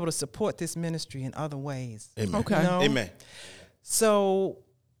to be able to support this ministry in other ways. Amen. Okay. You know? Amen. So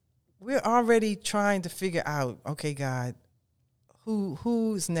we're already trying to figure out, okay, God,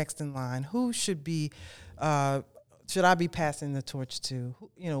 who's next in line? Who should be should I be passing the torch to?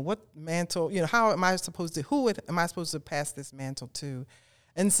 You know, what mantle, you know, who am I supposed to pass this mantle to?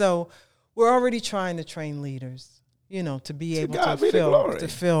 And so we're already trying to train leaders, you know, to be able to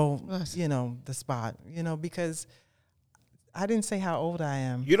fill, you know, the spot, you know, because I didn't say how old I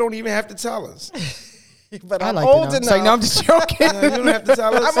am. You don't even have to tell us. But I'm old enough. So, no, I'm just joking. You don't have to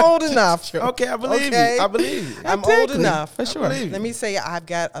tell us. I'm old enough. Okay, I believe you. I believe you. I'm old enough. For sure. Let me say I've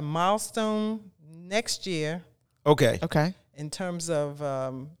got a milestone next year. Okay. In terms of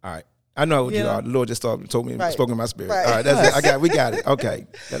all right. I know what you are. The Lord just told me, spoken in my spirit. Right. All right, that's it. We got it. Okay,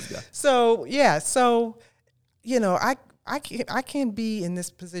 let's go. So, you know, I can't be in this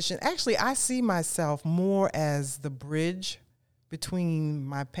position. Actually, I see myself more as the bridge between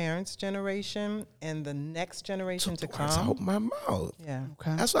my parents' generation and the next generation to come. I open my mouth. Yeah.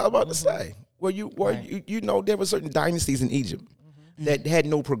 Okay. That's what I was about to say. Well, you know, there were certain dynasties in Egypt that had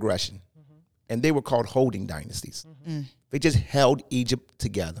no progression, and they were called holding dynasties. They just held Egypt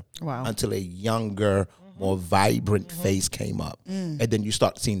together until a younger, more vibrant face came up. And then you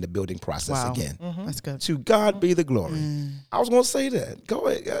start seeing the building process again. That's good. To God be the glory. I was going to say that. Go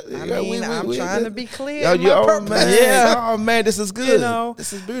ahead. I'm trying to be clear. Oh, man, this is good. You know,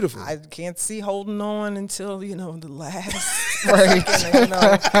 this is beautiful. I can't see holding on until, you know, the last second, you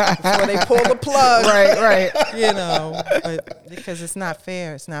know, before they pull the plug. Right. You know, but because it's not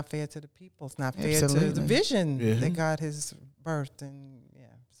fair. It's not fair to the people. It's not fair to the vision that God has birthed. And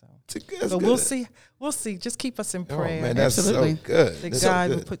so we'll see. We'll see. Just keep us in prayer. Oh, man, that's so good. That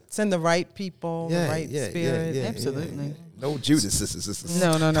God will send the right people, the right spirit. Absolutely. No Judas.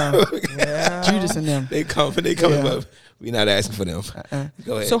 No. Judas and them. They come up. We're not asking for them.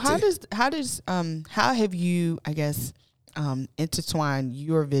 Go ahead. So how have you, I guess, intertwined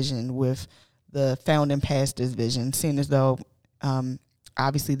your vision with the founding pastor's vision, seeing as though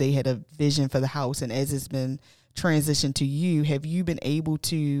obviously they had a vision for the house, and as it's been transitioned to you, have you been able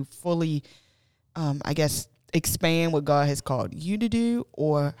to fully, I guess, expand what God has called you to do,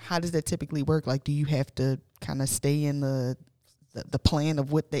 or how does that typically work? Like, do you have to kind of stay in the plan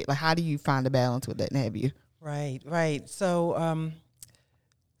of what they, like, how do you find a balance with that and have you? Right. So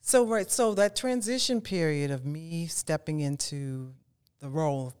that transition period of me stepping into the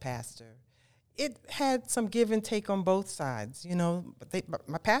role of pastor, it had some give and take on both sides, you know, but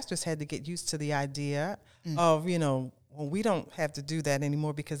my pastors had to get used to the idea of, you know, well, we don't have to do that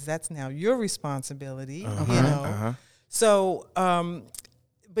anymore because that's now your responsibility, you know. So,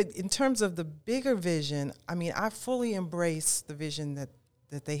 but in terms of the bigger vision, I mean, I fully embrace the vision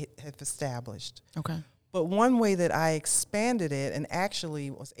that they have established. Okay. But one way that I expanded it and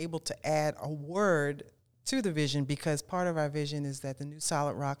actually was able to add a word to the vision, because part of our vision is that the New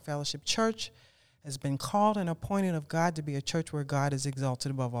Solid Rock Fellowship Church has been called and appointed of God to be a church where God is exalted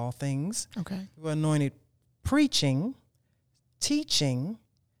above all things. Okay. We're anointed preaching, teaching,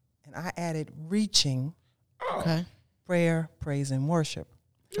 and I added reaching, prayer, praise, and worship.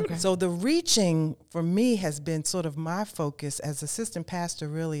 Okay. So the reaching for me has been sort of my focus as assistant pastor,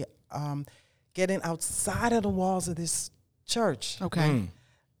 really getting outside of the walls of this church. Okay.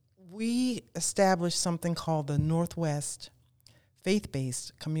 We established something called the Northwest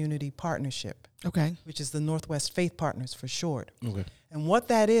Faith-Based Community Partnership. Okay. Which is the Northwest Faith Partners for short. Okay. And what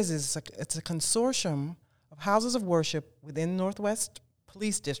that is it's a consortium of houses of worship within Northwest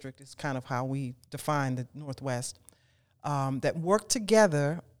Police District, is kind of how we define the Northwest, that work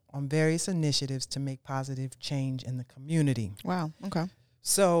together on various initiatives to make positive change in the community. Wow. Okay.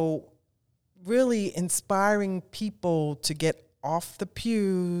 So really inspiring people to get off the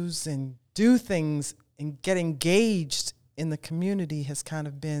pews and do things and get engaged in the community has kind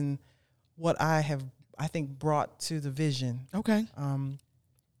of been what I think, brought to the vision. Okay.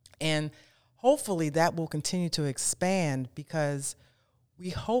 And hopefully that will continue to expand, because we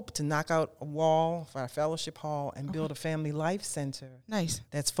hope to knock out a wall for our fellowship hall and build a family life center. Nice.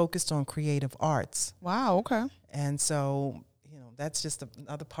 That's focused on creative arts. Wow. Okay. And so, you know, that's just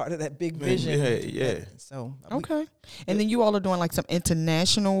another part of that big vision. Yeah. So okay. And then you all are doing like some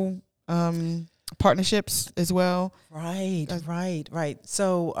international partnerships as well. Right.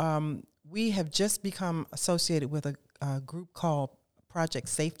 So we have just become associated with a group called Project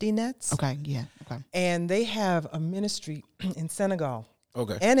Safety Nets. Okay, yeah, okay. And they have a ministry in Senegal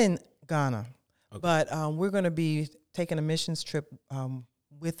and in Ghana. Okay. But we're going to be taking a missions trip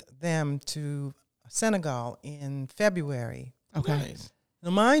with them to Senegal in February. Okay. Nice.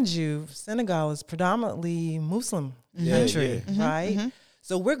 Now, mind you, Senegal is predominantly Muslim country, right? Mm-hmm.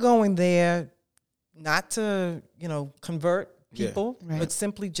 So we're going there not to, you know, convert people, but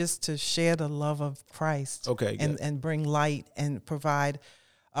simply just to share the love of Christ and bring light and provide,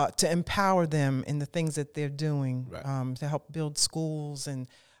 to empower them in the things that they're doing, to help build schools and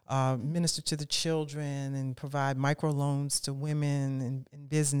minister to the children and provide microloans to women in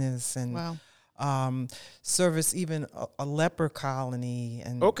business and service even a leper colony.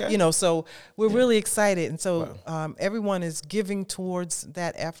 And, you know, so we're really excited. And so everyone is giving towards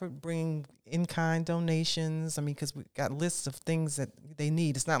that effort, bringing in-kind donations. I mean, because we've got lists of things that they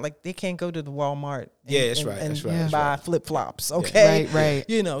need. It's not like they can't go to the Walmart and buy flip-flops, okay? Right.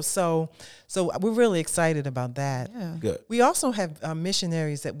 You know, so we're really excited about that. Yeah. Good. We also have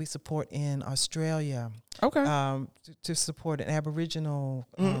missionaries that we support in Australia. Okay. To support an Aboriginal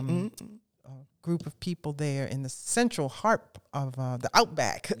group of people there in the central heart of the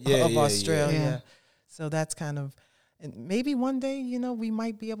outback of Australia. Yeah. So that's kind of, and maybe one day, we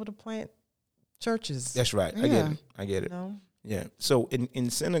might be able to plant churches. That's right. I get it. Yeah. So in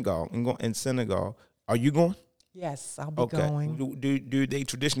Senegal, are you going? Yes, I'll be going. Do they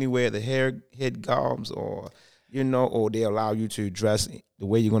traditionally wear the head garbs, or or they allow you to dress the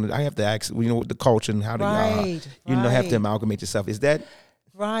way you're going to? I have to ask, with the culture and how they have to amalgamate yourself. Is that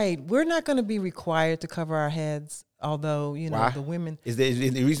right? We're not going to be required to cover our heads, although why? The women. Is there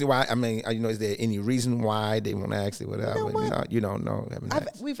the reason why? I mean, is there any reason why they want to ask it? Whatever. You don't know.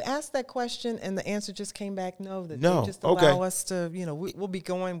 We've asked that question, and the answer just came back no. They just okay. allow us to. We'll be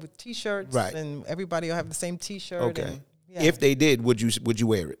going with T-shirts, right. And everybody will have the same T-shirt. Okay. And, If they did, would you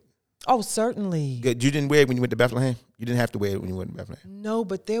wear it? Oh, certainly. Good. You didn't wear it when you went to Bethlehem? You didn't have to wear it when you went to Bethlehem? No,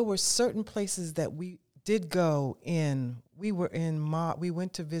 but there were certain places that we did go in. We were in we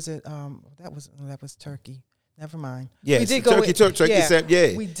went to visit. That was Turkey. Never mind. Yes, we did Turkey.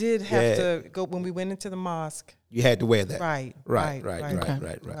 Yeah, we did have to go when we went into the mosque. You had to wear that. Right.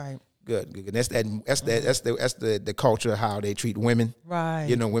 Good. That's the culture, how they treat women. Right.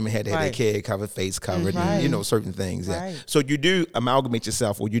 Women had to have their head covered, face covered, and, certain things. Right. Yeah. So you do amalgamate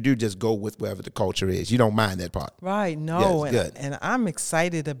yourself, or you do just go with wherever the culture is. You don't mind that part. Right. No. Yes, good. And I'm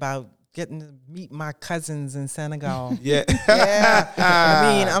excited about getting to meet my cousins in Senegal. Yeah.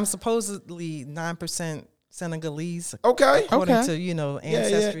 I mean, I'm supposedly 9% Senegalese. Okay. According to,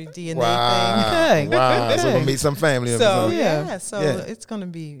 ancestry DNA thing. Wow. So we'll meet some family. So it's gonna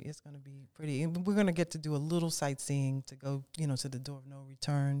be pretty. And we're gonna get to do a little sightseeing to go, to the Door of No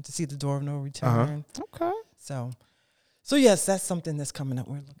Return, to see the Door of No Return. Okay. So yes, that's something that's coming up.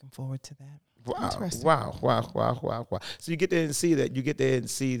 We're looking forward to that. Wow. So you get there and see that. You get there and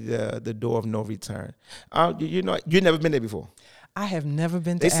see the Door of No Return. You've never been there before. I have never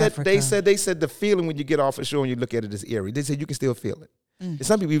been to Africa. They said the feeling when you get off the shore and you look at it is eerie. They said you can still feel it. And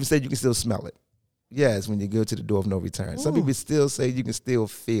some people even said you can still smell it. Yes, when you go to the Door of No Return. Some people still say you can still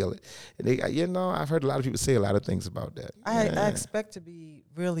feel it. And I've heard a lot of people say a lot of things about that. I expect to be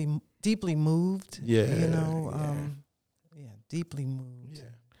really deeply moved. Yeah. Deeply moved. Yeah.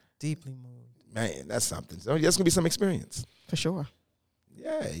 Deeply moved. Man, that's something. So that's gonna be some experience. For sure.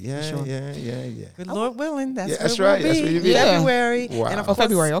 Yeah. Good Lord willing, that's right. That's where you be. February. Wow. And of course,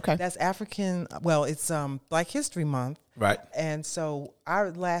 February, okay. That's African. Well, it's Black History Month. Right. And so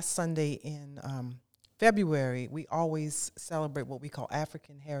our last Sunday in February, we always celebrate what we call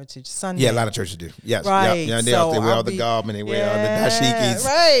African Heritage Sunday. Yeah, a lot of churches do. Yes. Right. Yeah, they wear all the garb and they wear all the dashikis.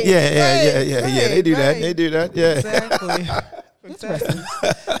 Right. Yeah. They do that. They do that. Yeah. Exactly.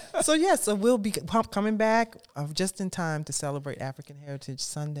 So we'll be coming back just in time to celebrate African Heritage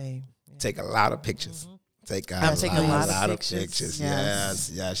Sunday. Yeah. Take a lot of pictures. Take a lot of pictures.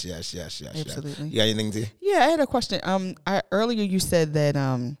 Yes. Absolutely. You got anything to? Yeah, I had a question. Earlier you said that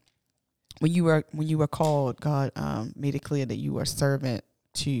when you were called, God made it clear that you were a servant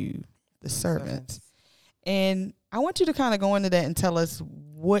to the servants. And I want you to kind of go into that and tell us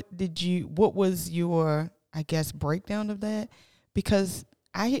what was your, I guess, breakdown of that? Because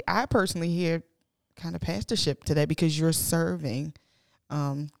I personally hear kind of pastorship to that, because you're serving,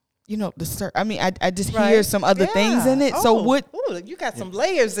 I just hear some other things in it. So what? Ooh, you got some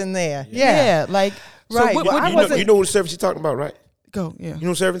layers in there. Yeah. Right. So you know what servants you're talking about, right? Go. Yeah. You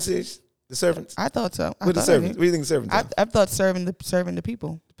know what servants is? The servants. I thought so. What the servants? What do you think servants are? I thought serving the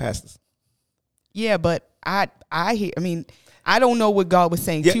people. The pastors. Yeah, but I hear. I mean, I don't know what God was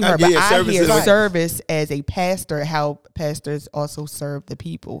saying to her, but I hear service as a pastor, how pastors also serve the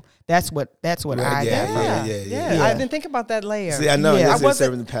people. That's what I got. Yeah. I didn't think about that layer. See, I know. I wasn't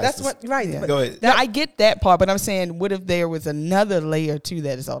serving the pastors. That's what. Right. Yeah. Go ahead. I get that part, but I'm saying, what if there was another layer to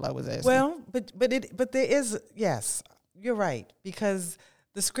that? Is all I was asking. Well, but there is. Yes, you're right, because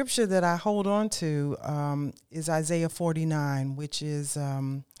the scripture that I hold on to is Isaiah 49, which is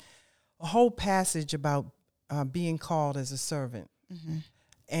a whole passage about being called as a servant. Mm-hmm.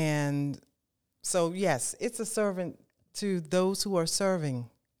 And so, yes, it's a servant to those who are serving.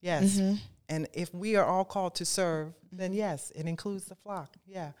 Yes. Mm-hmm. And if we are all called to serve, then yes, it includes the flock.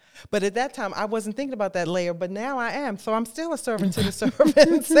 Yeah. But at that time, I wasn't thinking about that layer, but now I am. So I'm still a servant to the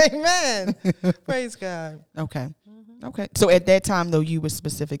servants. Amen. Praise God. Okay. Mm-hmm. Okay. So at that time, though, you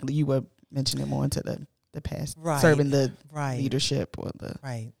were mentioning more into the past, serving the leadership or the.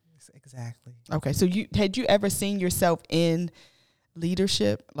 Right. Exactly. Okay. So had you ever seen yourself in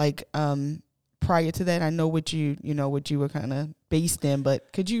leadership, like prior to that? I know what you were kind of based in,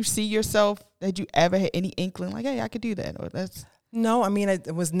 but could you see yourself? Had you ever had any inkling like, hey, I could do that? Or that's no. I mean,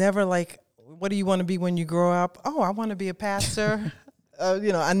 it was never like, what do you want to be when you grow up? Oh, I want to be a pastor.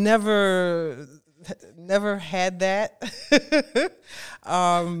 I never had that.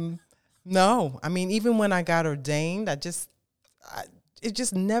 No, I mean, even when I got ordained, it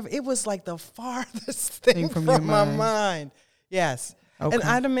just never, it was like the farthest thing from my mind. Yes. Okay.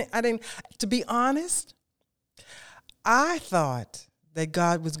 And I didn't, to be honest, I thought that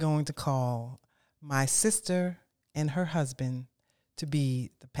God was going to call my sister and her husband to be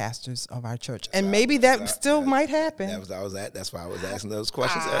the pastors of our church. And maybe that still might happen. That's why I was asking those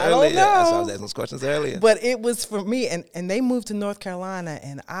questions earlier. I don't know. That's why I was asking those questions earlier. But it was for me, and they moved to North Carolina,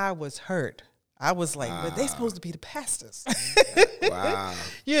 and I was hurt. I was like, but they're supposed to be the pastors. Wow.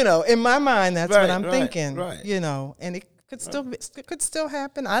 In my mind, that's what I'm thinking. Right. And it could still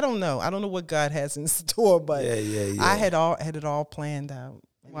happen. I don't know. I don't know what God has in store, but I had it all planned out.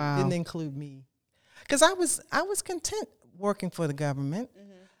 Wow. It didn't include me. Because I was content working for the government.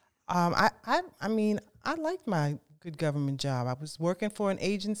 Mm-hmm. I mean, I liked my good government job. I was working for an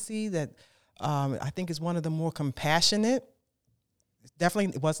agency that I think is one of the more compassionate.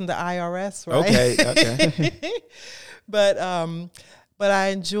 Definitely, it wasn't the IRS, right? Okay. But I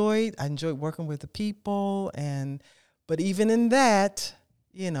enjoyed working with the people, but even in that,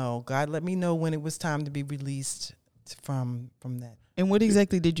 God let me know when it was time to be released from that. And what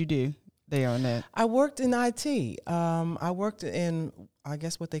exactly did you do there on that? I worked in IT. I worked in, I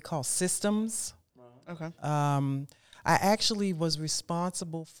guess, what they call systems. Okay. I actually was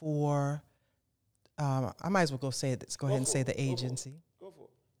responsible for. I might as well go ahead and say the agency. Go for it.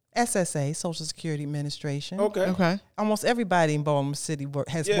 SSA, Social Security Administration. Okay. Almost everybody in Baltimore City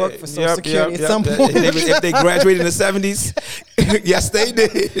has worked for Social Security at some point. If they graduated in the 70s, yes, they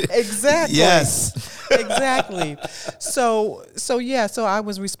did. Exactly. Yes. Exactly. So I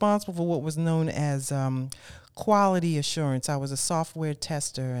was responsible for what was known as quality assurance. I was a software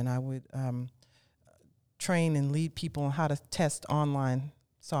tester, and I would train and lead people on how to test online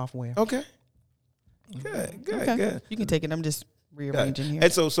software. Okay. Good. You can take it. I'm just rearranging here.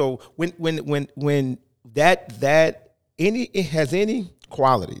 And so when that has any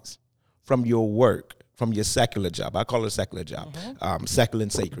qualities from your work, from your secular job, I call it a secular job, secular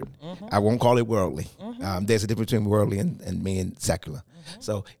and sacred. I won't call it worldly. There's a difference between worldly and being secular.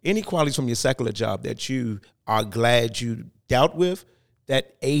 So any qualities from your secular job that you are glad you dealt with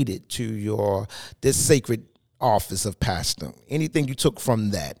that aided to this sacred office of pastor, anything you took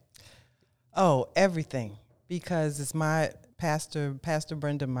from that? Oh, everything. Because it's my Pastor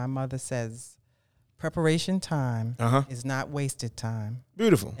Brenda, my mother says, preparation time is not wasted time.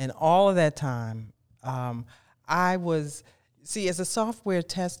 Beautiful. And all of that time, as a software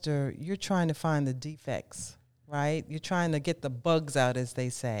tester, you're trying to find the defects, right? You're trying to get the bugs out, as they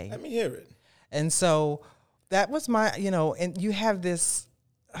say. Let me hear it. And so that was my, and you have this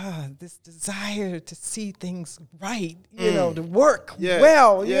desire to see things right, to work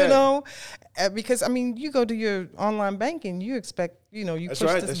well, because, I mean, you go to your online banking, you expect, you push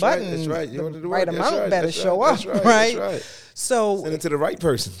this button, that's right. You the right amount better show up, right? That's right. So send it to the right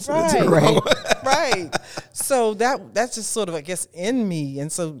person. Right. So that's just sort of, I guess, in me. And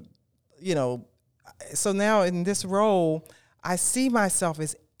so, so now in this role, I see myself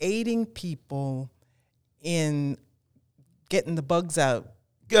as aiding people in getting the bugs out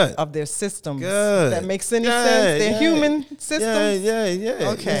of their systems. Good. That makes any sense? They're human systems? Yeah.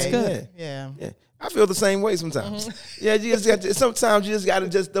 Okay. That's good. Yeah. I feel the same way sometimes. Sometimes you just got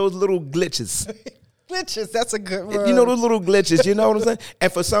to those little glitches. Glitches, that's a good word. Those little glitches, you know what I'm saying?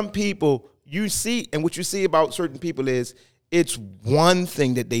 And for some people, you see, and what you see about certain people is it's one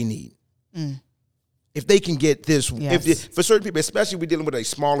thing that they need. If they can get this, for certain people, especially we're dealing with a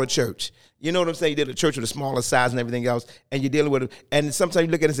smaller church, you know what I'm saying? You did a church with a smaller size and everything else, and you're dealing with it. And sometimes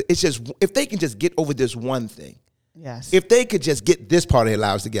you look at it and say, it's just, if they can just get over this one thing, if they could just get this part of their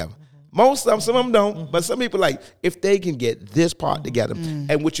lives together. Most of them, some of them don't, but some people if they can get this part together.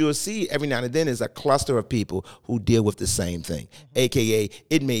 And what you'll see every now and then is a cluster of people who deal with the same thing, AKA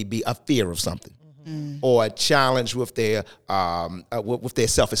it may be a fear of something. Or a challenge with their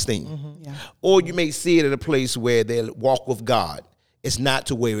self-esteem. Or you may see it at a place where their walk with God is not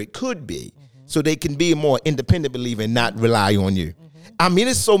to where it could be. So they can be a more independent believer and not rely on you. I mean,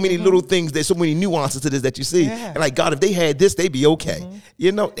 there's so many little things, there's so many nuances to this that you see. And God, if they had this, they'd be okay.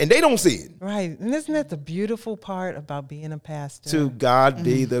 And they don't see it. Right. And isn't that the beautiful part about being a pastor? To God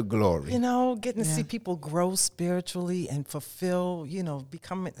be the glory. Getting to see people grow spiritually and fulfill,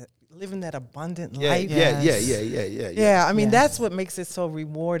 living that abundant life. Yeah. I mean, that's what makes it so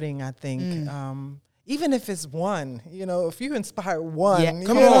rewarding, I think. Even if it's one, if you inspire one. Yeah.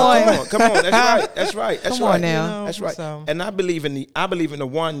 Come on. That's right. Come on now. That's right. So. And I believe in the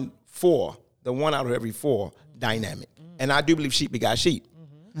 1-4, the 1 out of every 4 dynamic. And I do believe sheep begot sheep.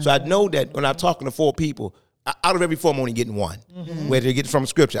 So I know that when I'm talking to 4 people, out of every 4, I'm only getting 1. Where they get it from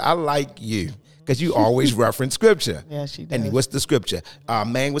Scripture. I like you because you always reference Scripture. Yeah, she does. And what's the Scripture?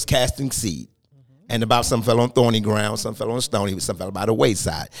 Man was casting seed. And about some fell on thorny ground, some fell on stony, some fell by the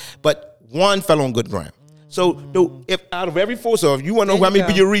wayside. But 1 fell on good ground. So if out of every 4, so if you want to know how many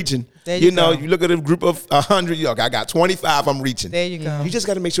people you're reaching, you look at a group of 100, you're like, I got 25 I'm reaching. There you go. You just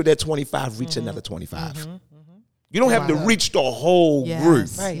got to make sure that 25 reach another 25. You don't have to reach the whole group.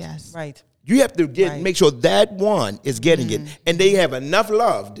 Right. Yes. Right. You have to make sure that one is getting it, and they have enough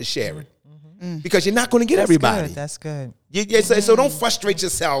love to share it. Because you're not going to get everybody. That's good. So don't frustrate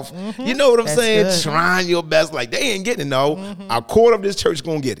yourself. You know what I'm saying? Good. Trying your best, like they ain't getting it. No, a quarter of this church is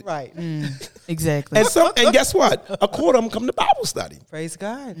going to get it. Right. Exactly. And guess what? A quarter of them come to Bible study. Praise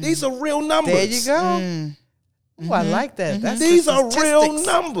God. These are real numbers. There you go. Ooh, I like that. That's These are real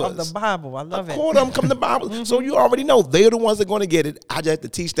numbers of the Bible. I love it. A quarter of them come to Bible. So you already know they're the ones that are going to get it. I just have to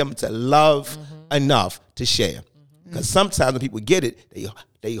teach them to love enough to share. Because sometimes when people get it,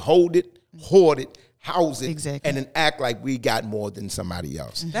 they hold it, hoard it, house it, and then act like we got more than somebody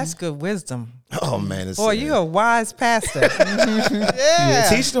else. That's good wisdom. Oh, man. Boy, you're a wise pastor. Yeah.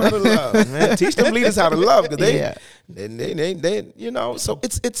 Teach them how to love, man. Teach them leaders how to love. Because they, you know, so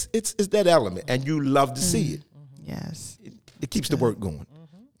it's that element. And you love to see it. Yes. It keeps the work going.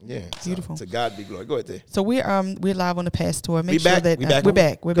 Yeah. Beautiful. To God be glory. Go ahead there. So we're live on the PASTOUR. Make sure that we're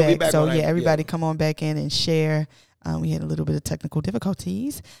back. So everybody come on back in and share. We had a little bit of technical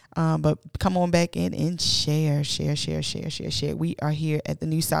difficulties, but come on back in and share. We are here at the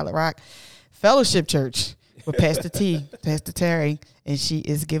New Solid Rock Fellowship Church with Pastor T, Pastor Terry, and she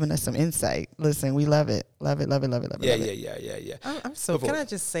is giving us some insight. Listen, we love it. Love it. Yeah. I'm so, can I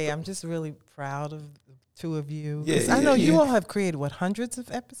just say, I'm just really proud of the 2 of you. I know you all have created, hundreds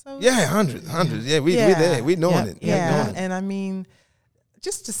of episodes? Yeah, hundreds. Yeah, we're there. We're doing it. Yeah, and I mean,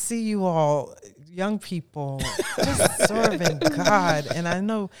 just to see you all, young people, just serving God. And I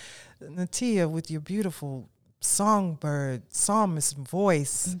know, Natia, with your beautiful songbird, psalmist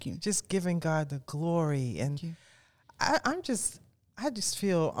voice, just giving God the glory. And I just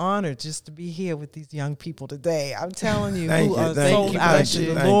feel honored just to be here with these young people today. I'm telling you, who are sold out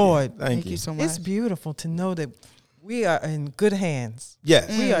to the Lord. Thank you so much. It's beautiful to know that we are in good hands.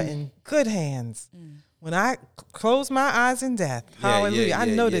 Yes. We are in good hands. When I close my eyes in death, hallelujah, I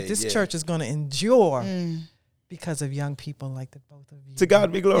know that this church is going to endure because of young people like the both of you. To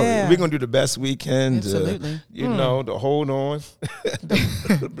God be glory. We're going to do the best we can. Absolutely. To hold on.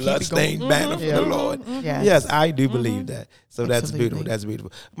 The bloodstained banner for the Lord. Yes, I do believe that. So that's beautiful. That's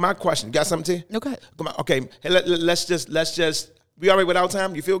beautiful. My question, got something to you? No, go ahead. Come on. Okay, hey, let's just, we all right with our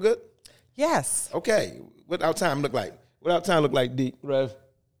time? You feel good? Yes. Okay. What our time look like? What our time look like, D? Rev?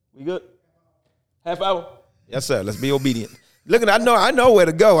 We good? Half hour? Yes, sir. Let's be obedient. Look, I know where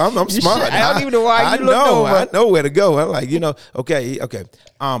to go. I'm smart. I don't even know why you looked over. I know where to go. I'm like, okay.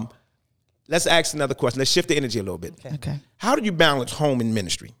 Let's ask another question. Let's shift the energy a little bit. Okay. How do you balance home and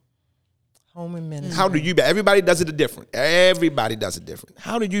ministry? Home and ministry. How do you? Everybody does it different. Everybody does it different.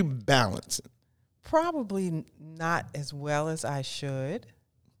 How do you balance it? Probably not as well as I should.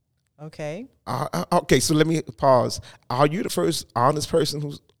 Okay. Okay. So let me pause. Are you the first honest person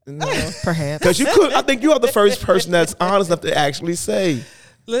who's? Perhaps. Because I think you are the first person that's honest enough to actually say.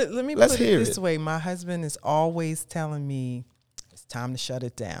 Let me put it this way. My husband is always telling me it's time to shut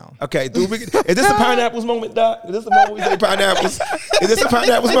it down. Okay. Is this the pineapples moment, Doc? Is this the moment we say pineapples? Is this the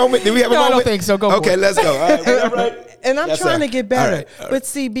pineapples moment? Did we have a moment? I don't think so. Go Okay, let's go. All right. All right. And I'm trying to get better. All right. But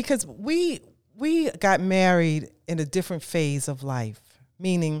see, because we got married in a different phase of life,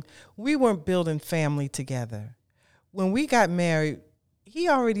 meaning we weren't building family together. When we got married, he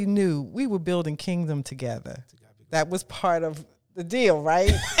already knew we were building kingdom together. That was part of the deal,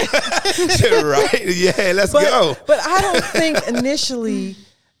 right? Right. Yeah, let's go. But I don't think initially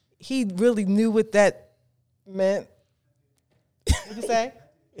he really knew what that meant. What'd you say?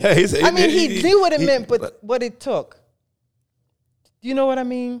 Yeah, he knew what it meant, but what it took. Do you know what I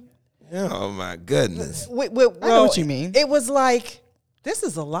mean? Oh, my goodness. I know what you mean. It was like, this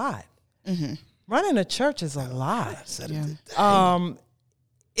is a lot. Mm-hmm. Running a church is a lot.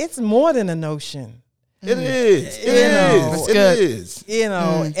 It's more than a notion. It is. It is.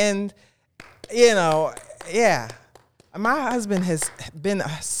 And my husband has been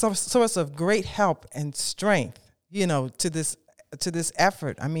a source of great help and strength, to this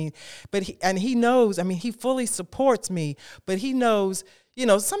effort. I mean, he knows, he fully supports me, but he knows,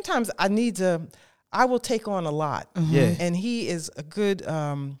 sometimes I will take on a lot. Yeah. And he is a good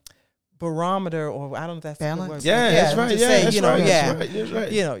barometer, or I don't know if that's balance. the word. Yeah, that's right. Yeah, that's right. That's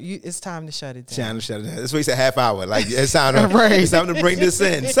right. You know, it's time to shut it down. Time to shut it down. That's what he said, half hour. Like, it's time to, it's time to bring this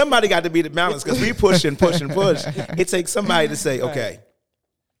in. Somebody got to be the balance, because we push and push and push. It takes somebody to say, okay.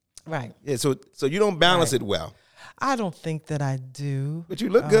 Right. Yeah, so you don't balance it well. I don't think that I do. But you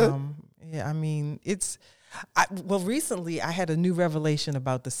look good. Yeah, I mean, recently I had a new revelation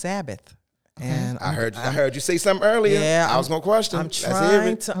about the Sabbath. And I heard you say something earlier. Yeah, I was gonna question. I'm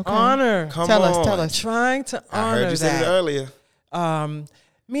trying to honor. Tell us. Trying to honor. I heard you say it earlier.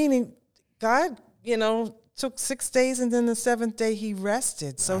 Meaning, God, took 6 days, and then the seventh day He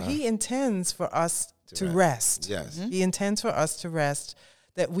rested. So He intends for us to rest. Yes, He intends for us to rest.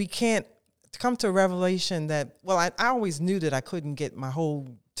 That we can't come to a revelation that. Well, I always knew that I couldn't get my whole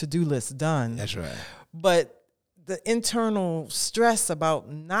to-do list done. That's right. But the internal stress about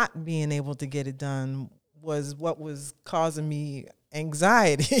not being able to get it done was what was causing me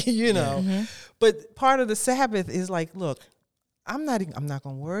anxiety, But part of the Sabbath is like, look, I'm not going to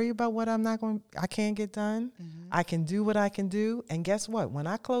worry about what I can't get done. Mm-hmm. I can do what I can do. And guess what? When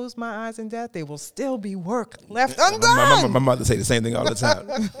I close my eyes in death, there will still be work left undone. My mother say the same thing all the time.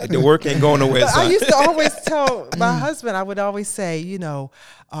 Like, the work ain't going nowhere. I used to always tell my husband, I would always say,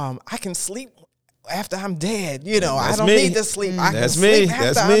 I can sleep after I'm dead, I don't need to sleep. I can sleep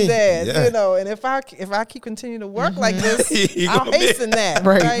after I'm dead, And if I keep continuing to work like this, I'll hasten that.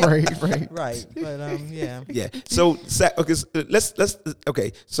 Right. But yeah. Yeah. So let's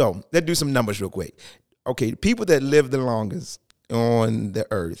do some numbers real quick. Okay, people that live the longest on the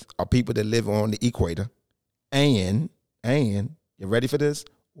earth are people that live on the equator, and you ready for this?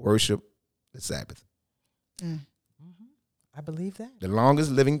 Worship the Sabbath. Mm. I believe that. The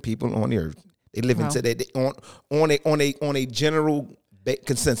longest living people on the earth. They live into on a general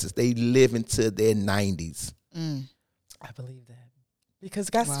consensus. They live into their 90s. I believe that because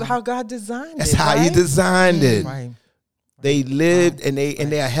that's how God designed it. That's how He designed it. Right. They lived and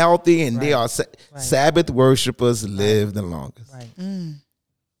they are healthy and they are Sabbath worshipers. Live the longest. Right.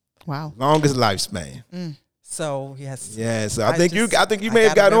 Wow. Longest lifespan. So yes. Yeah. So I think you may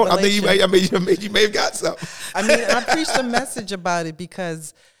have got on. I think you may have got something. I mean, I preached a message about it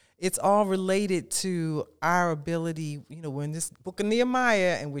because it's all related to our ability. We're in this book of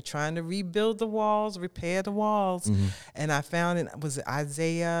Nehemiah, and we're trying to rebuild the walls, repair the walls. Mm-hmm. And I found was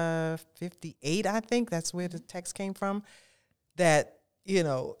Isaiah 58, I think that's where the text came from, that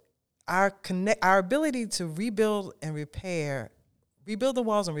our ability to rebuild the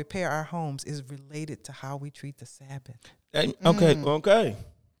walls and repair our homes is related to how we treat the Sabbath. Okay.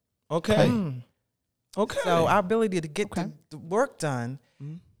 So our ability to get the work done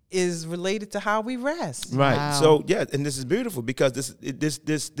is related to how we rest. Right. Wow. So and this is beautiful because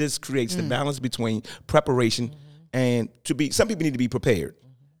this creates the balance between preparation and some people need to be prepared,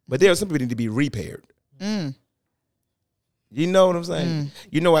 but there are some people need to be repaired. You know what I'm saying?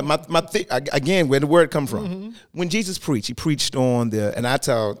 You know what again, where the word come from? When Jesus preached, He preached on and I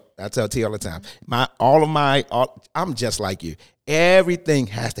tell T all the time, I'm just like you. Everything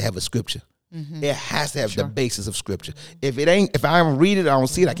has to have a scripture. It has to have the basis of scripture. If I don't read it, I don't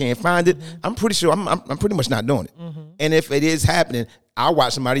see it, I can't find it, I'm pretty sure I'm pretty much not doing it. And if it is happening, I'll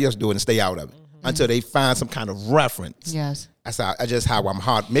watch somebody else do it and stay out of it until they find some kind of reference. Yes. That's how I'm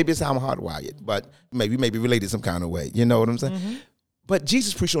hard. Maybe it's how I'm hardwired, but maybe related some kind of way. You know what I'm saying? But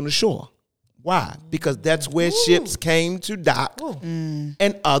Jesus preached on the shore. Why? Because that's where ships came to dock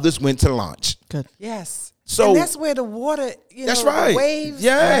and others went to launch. Good. Yes. So and that's where the water, that's right. The waves.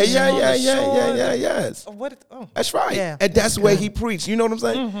 Yes. That's right. Yeah. And that's where He preached. You know what I'm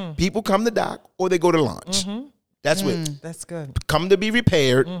saying? People come to dock or they go to launch. That's what. That's good. Come to be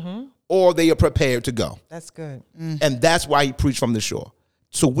repaired or they are prepared to go. That's good. And that's why He preached from the shore.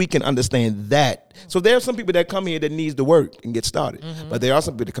 So we can understand that. So there are some people that come here that needs to work and get started. But there are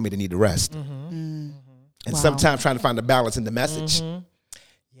some people that come here that need to rest. And sometimes trying to find the balance in the message.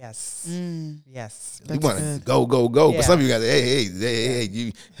 Yes. Yes. We want to go. Yeah. But some of you guys, hey,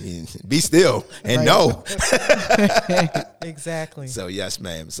 you be still and know. Exactly. So yes,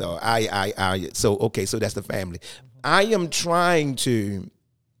 ma'am. So so that's the family. I am trying to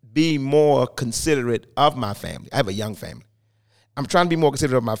be more considerate of my family. I have a young family. I'm trying to be more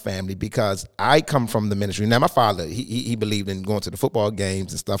considerate of my family because I come from the ministry. Now, my father, he believed in going to the football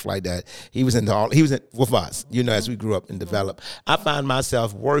games and stuff like that. He was with us, as we grew up and developed. I find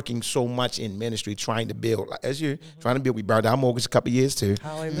myself working so much in ministry, trying to build. We burned our mortgage a couple of years too.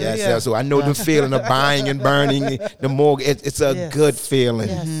 Hallelujah. Yes, so I know the feeling of buying and burning the mortgage. It's a good feeling.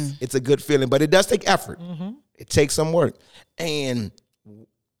 Yes. It's a good feeling, but it does take effort. It takes some work. And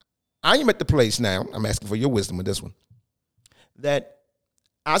I am at the place now, I'm asking for your wisdom with this one, that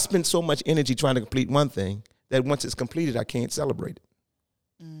I spend so much energy trying to complete one thing that once it's completed, I can't celebrate it.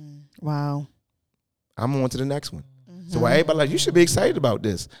 Wow. I'm on to the next one. So why everybody like, you should be excited about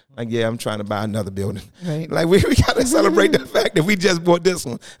this. Like, yeah, I'm trying to buy another building. Right. Like, we got to celebrate the fact that we just bought this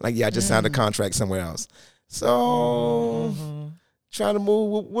one. Like, yeah, I just signed a contract somewhere else. So, trying to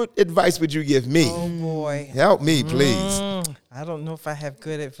move, what advice would you give me? Oh, boy. Help me, please. I don't know if I have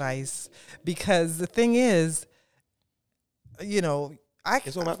good advice, because the thing is, you know,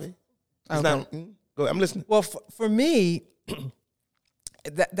 It's on my face. It's not, go ahead, I'm listening. Well, for me,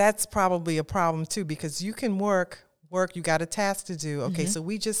 that's probably a problem too, because you can work, you got a task to do. Okay, so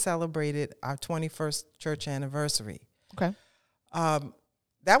we just celebrated our 21st church anniversary. Okay.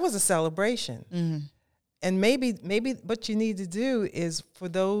 That was a celebration. And maybe what you need to do is, for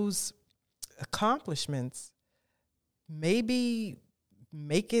those accomplishments, maybe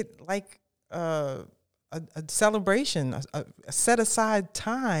make it like a celebration, a set aside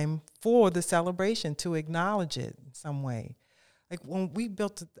time for the celebration to acknowledge it in some way. Like when we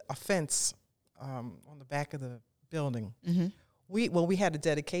built a fence on the back of the building, we had a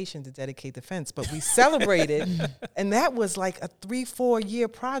dedication to dedicate the fence, but we celebrated, and that was like a 3-4 year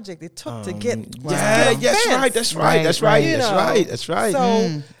project it took to get. That's right.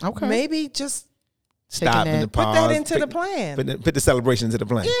 So maybe just stop and put that into the plan. Put the celebration into the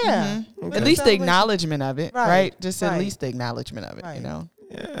plan. Yeah, at least the acknowledgement of it, right? Just at least the acknowledgement of it, you know.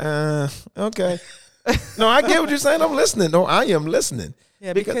 Yeah. Okay. No, I get what you're saying. I'm listening. No, I am listening.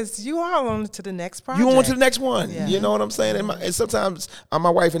 Yeah, because you are on to the next project. You on to the next one. Yeah. You know what I'm saying? And sometimes my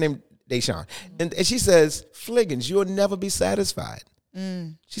wife, her name Deshawn, and she says, Fliggins, you'll never be satisfied.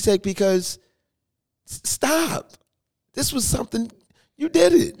 She said, because stop. This was something, you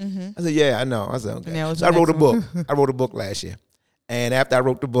did it. I said, yeah, I know. I said, okay. So I wrote a book. I wrote a book last year. And after I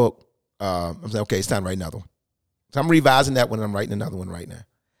wrote the book, I was like, okay, it's time to write another one. So I'm revising that one, and I'm writing another one right now.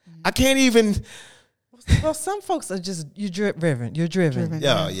 I can't even... Well, some folks are just you're driven.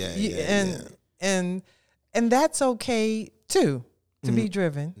 And that's okay too, to be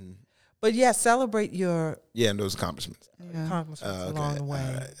driven. But yeah, celebrate your and those accomplishments along the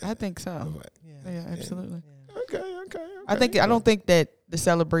way. I think so. Yeah, absolutely. Yeah. Okay. I don't think that the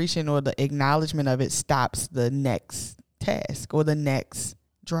celebration or the acknowledgement of it stops the next task or the next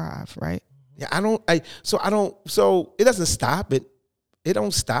drive, right? Yeah, so it doesn't stop it. It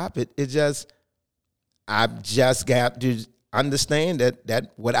don't stop it. It just, I've just got to understand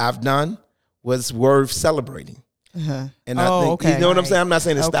that what I've done was worth celebrating. And I think, you know what I'm saying? I'm not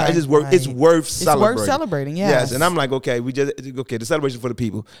saying it's stop. It's just worth, it's worth celebrating. It's worth celebrating, yes. And I'm like, okay, the celebration for the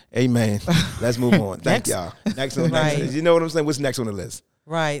people. Amen. Let's move on. Thank y'all. Next on the list. You know what I'm saying? What's next on the list?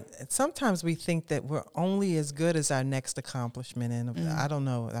 Right. Sometimes we think that we're only as good as our next accomplishment. And I don't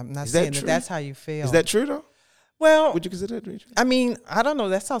know. I'm not saying that that's how you feel. Is that true though? Well, would you consider that true? I mean, I don't know.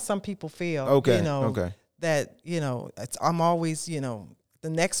 That's how some people feel. Okay. You know, that, you know, I'm always, you know,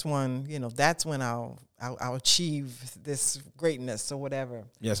 the next one, you know, that's when I'll achieve this greatness or whatever.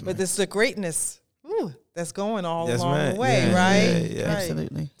 Yes, ma'am. But it's the greatness that's going all along the way, right? Yeah.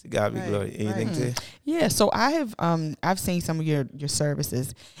 Absolutely. To God be glory. Anything to? Yeah. So I have I've seen some of your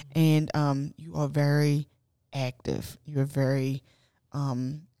services, and you are very active. You're very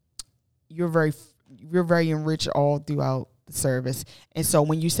enriched all throughout the service. And so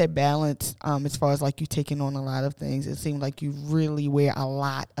when you said balance, as far as like you taking on a lot of things, it seemed like you really wear a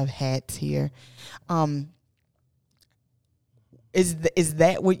lot of hats here. Is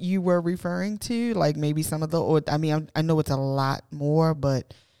that what you were referring to? Like maybe some of the, or I mean, I know it's a lot more,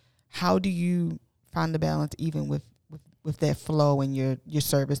 but how do you find the balance even with that flow in your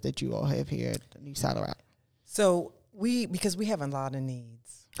service that you all have here at the New Solid Rock? So because we have a lot of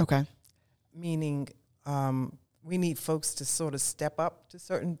needs. Okay. Meaning, we need folks to sort of step up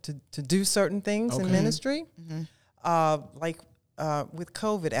to do certain things in ministry. Like with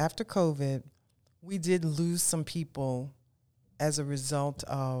COVID, after COVID, we did lose some people as a result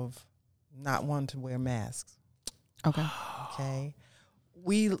of not wanting to wear masks. Okay.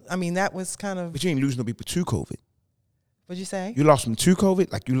 That was kind of. But you ain't losing no people to COVID. What'd you say? You lost them to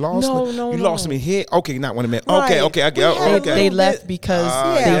COVID? Like you lost them? No. You lost them in here? Okay, not one of them. Right. Okay, I get it. They left because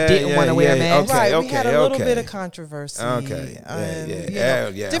they didn't want to wear masks. Right, we had a little bit of controversy.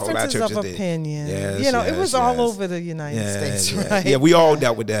 Differences of opinion. It was all over the United States, right? Yeah, we all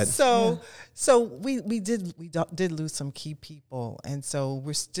dealt with that. So we did lose some key people, and so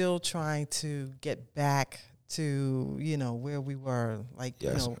we're still trying to get back to, you know, where we were. Like,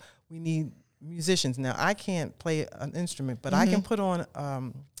 you know, we need musicians. Now, I can't play an instrument, but I can put on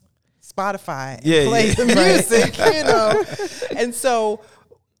Spotify and play the music, you know. And so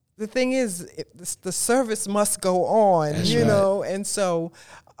the thing is, the service must go on, That's you right. know, and so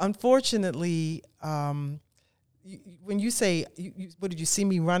unfortunately, when you say, what did you see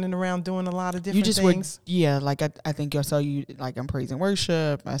me running around doing a lot of different things? Like I think I saw you like in praise and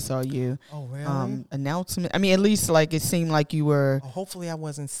worship. I saw you. Oh, really? Announcement. I mean, at least like it seemed like you were. Oh, hopefully, I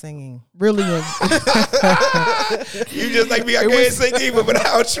wasn't singing. Really. You just like me. I can't sing either, but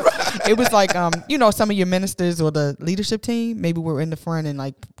I'll try. It was like some of your ministers or the leadership team maybe were in the front and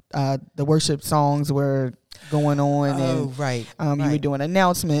like the worship songs were going on. Oh, and, right. You were doing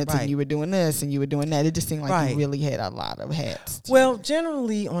announcements Right. and you were doing this and you were doing that. It just seemed like Right. you really had a lot of hats. Well,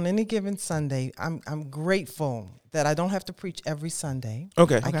 generally on any given Sunday, I'm grateful that I don't have to preach every Sunday.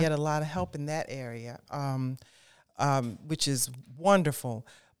 Okay. I get a lot of help in that area, which is wonderful.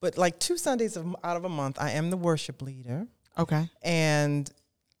 But like 2 Sundays out of a month, I am the worship leader. Okay. And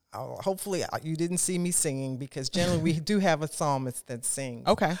hopefully you didn't see me singing, because generally we do have a psalmist that sings.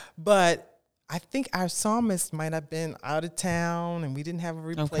 Okay. But I think our psalmist might have been out of town and we didn't have a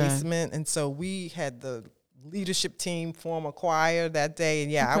replacement. Okay. And so we had the leadership team form a choir that day.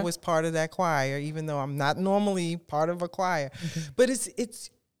 And I was part of that choir, even though I'm not normally part of a choir. Okay. But it's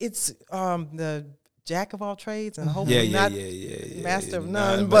the jack of all trades and hopefully not master of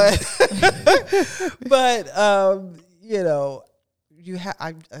none. But you know,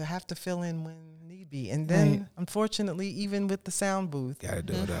 I have to fill in when need be. And then unfortunately, even with the sound booth, gotta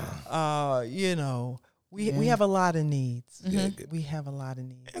do it you know, we have a lot of needs. We have a lot of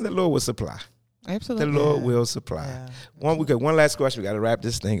needs. And the Lord will supply. Absolutely. The Lord will supply. Yeah. One last question. We got to wrap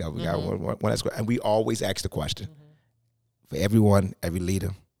this thing up. We got one last question. And we always ask the question. For everyone, every leader,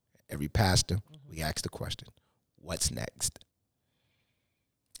 every pastor, we ask the question, what's next?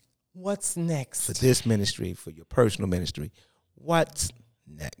 What's next? For this ministry, for your personal ministry, what's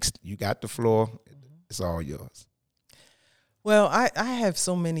next? You got the floor. It's all yours. Well, I have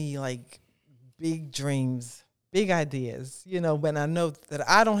so many like big dreams, big ideas, you know, but I know that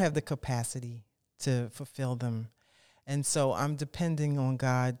I don't have the capacity to fulfill them. And so I'm depending on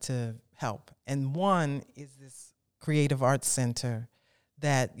God to help. And one is this Creative Arts Center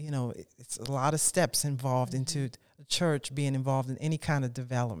that, you know, it's a lot of steps involved into the church being involved in any kind of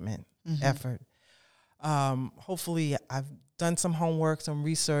development effort. Hopefully I've done some homework, some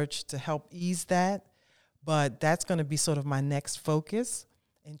research to help ease that, but that's going to be sort of my next focus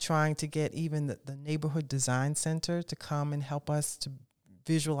in trying to get even the Neighborhood Design Center to come and help us to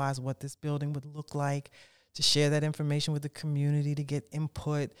visualize what this building would look like, to share that information with the community, to get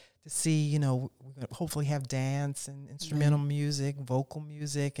input, to see, you know, we're going to hopefully have dance and instrumental music, vocal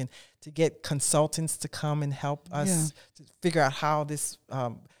music, and to get consultants to come and help us to figure out how this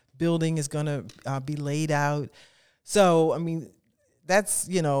building is going to be laid out. So, I mean, that's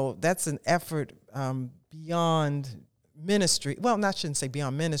an effort beyond ministry. Well, I shouldn't say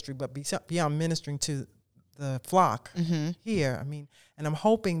beyond ministry, but beyond ministering to the flock here. I mean, and I'm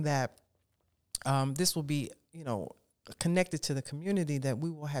hoping that this will be, you know, connected to the community, that we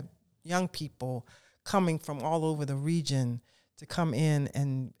will have young people coming from all over the region to come in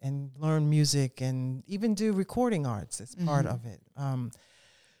and learn music and even do recording arts as part of it.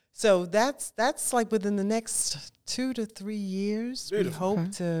 So that's like within the next 2 to 3 years. Beautiful. We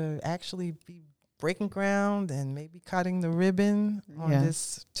hope to actually be breaking ground and maybe cutting the ribbon on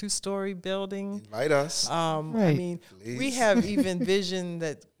this 2-story building. Invite us. I mean, please. We have even vision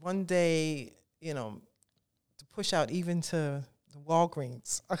that one day, you know, to push out even to the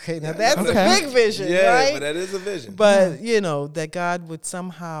Walgreens. Okay, now that's a big vision, right? Yeah, but that is a vision. But, you know, that God would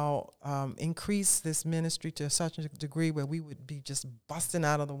somehow increase this ministry to such a degree where we would be just busting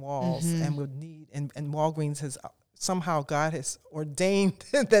out of the walls and would need, and Walgreens has somehow God has ordained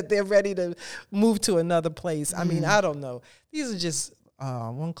that they're ready to move to another place. I mean, I don't know. These are just,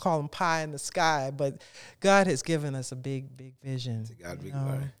 one call them pie in the sky, but God has given us a big, big vision. To God be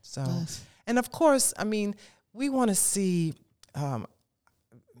glory. So, and of course, I mean, we want to see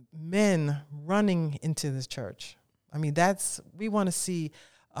men running into this church. I mean, we want to see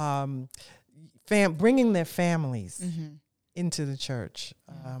bringing their families into the church.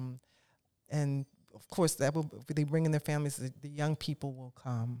 And of course, if they bring in their families, the young people will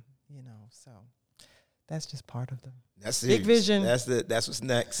come, you know, so that's just part of the big vision. That's what's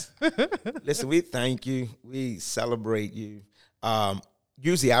next. Listen, we thank you. We celebrate you.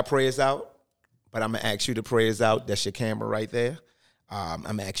 Usually I pray us out, but I'm going to ask you to pray us out. That's your camera right there. I'm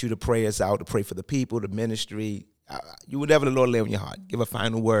going to ask you to pray us out, to pray for the people, the ministry. You whatever the Lord lay on your heart. Give a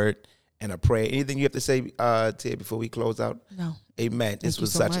final word, and a prayer. Anything you have to say, Tia, before we close out? No. Amen. It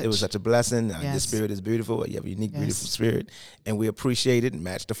was such a blessing. Your spirit is beautiful. You have a unique, beautiful spirit, and we appreciate it. And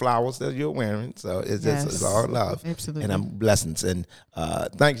match the flowers that you're wearing. So it's all love. Absolutely. And I'm blessings. And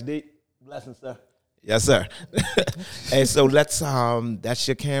thanks, D. Blessings, sir. Yes, sir. And so let's. That's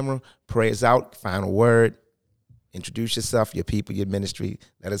your camera. Pray us out. Final word. Introduce yourself, your people, your ministry.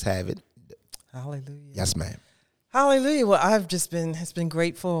 Let us have it. Hallelujah. Yes, ma'am. Hallelujah. Well, it's been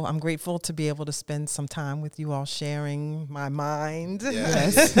grateful. I'm grateful to be able to spend some time with you all sharing my mind,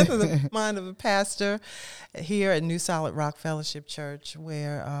 yes. the mind of a pastor here at New Solid Rock Fellowship Church,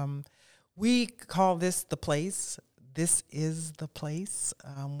 where we call this the place. This is the place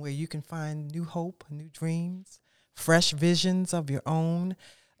where you can find new hope, new dreams, fresh visions of your own.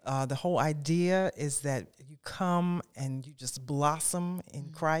 The whole idea is that you come and you just blossom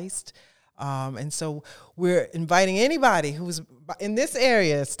in Christ. And so we're inviting anybody who's in this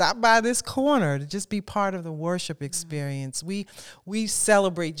area, stop by this corner to just be part of the worship experience. We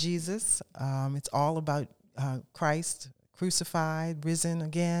celebrate Jesus. It's all about Christ crucified, risen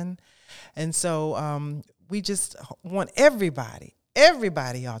again. And so we just want everybody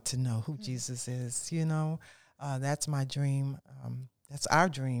ought to know who Jesus is, you know. That's my dream. That's our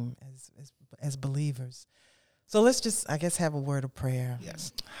dream as believers. So let's just, I guess, have a word of prayer.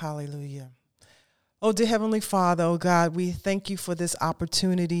 Yes. Hallelujah. Oh, dear Heavenly Father, oh God, we thank you for this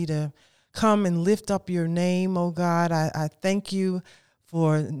opportunity to come and lift up your name, oh God. I thank you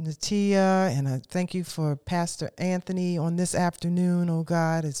for Natia, and I thank you for Pastor Anthony on this afternoon, oh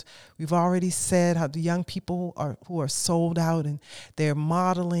God. As we've already said, how the young people who are sold out, and they're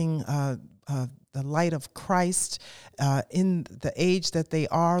modeling the light of Christ in the age that they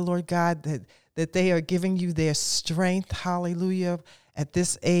are, Lord God, that they are giving you their strength, hallelujah, at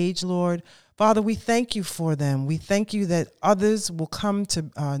this age, Lord. Father, we thank you for them. We thank you that others will come to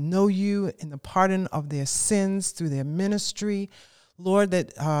know you in the pardon of their sins through their ministry. Lord,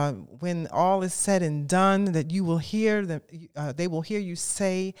 that when all is said and done, that you will hear them, they will hear you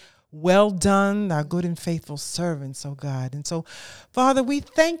say, "Well done, thou good and faithful servants," oh God. And so, Father, we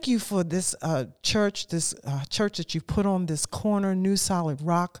thank you for this church that you put on this corner, New Solid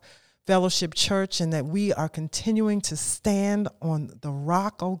Rock Fellowship Church, and that we are continuing to stand on the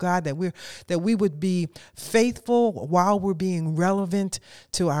rock, oh God, that we would be faithful while we're being relevant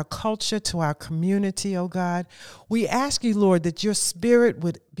to our culture, to our community, oh God. We ask you, Lord, that your spirit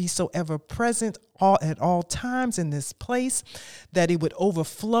would be so ever present at all times in this place, that it would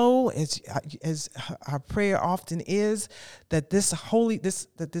overflow, as our prayer often is, that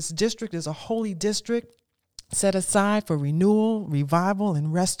this district is a holy district set aside for renewal, revival,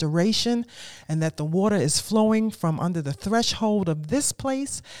 and restoration, and that the water is flowing from under the threshold of this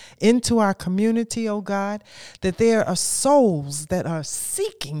place into our community, oh God, that there are souls that are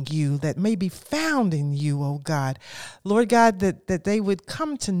seeking you, that may be found in you, oh God. Lord God, that they would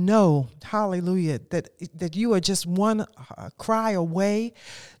come to know, hallelujah, that you are just one cry away,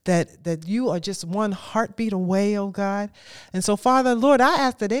 that you are just one heartbeat away, oh God. And so, Father, Lord, I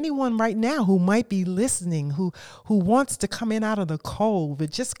ask that anyone right now who might be listening, who wants to come in out of the cold, but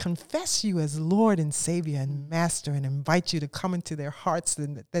just confess you as Lord and Savior and Master, and invite you to come into their hearts,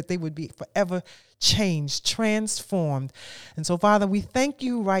 and that they would be forever changed, transformed. And so, Father, we thank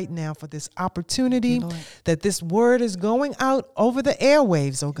you right now for this opportunity, that this word is going out over the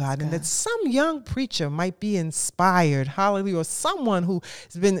airwaves, oh God, and that some young preacher might be inspired, hallelujah, or someone who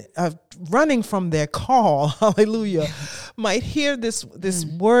has been running from their call, hallelujah, might hear this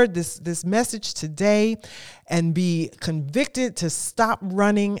word, this message today, and be convicted to stop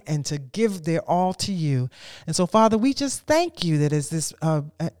running and to give their all to you. And so, Father, we just thank you that as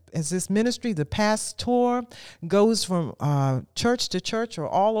this ministry, the PASTOUR, goes from church to church or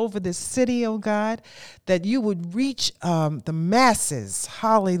all over this city, oh God, that you would reach the masses,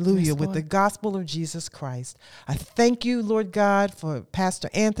 hallelujah, with the gospel of Jesus Christ. I thank you, Lord God, for Pastor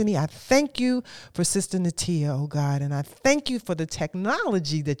Anthony. I thank you for Sister Natia, oh God, and I thank you for the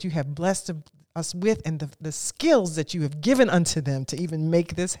technology that you have blessed us with, and the skills that you have given unto them to even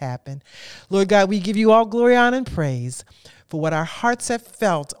make this happen. Lord God, we give you all glory, honor, and praise for what our hearts have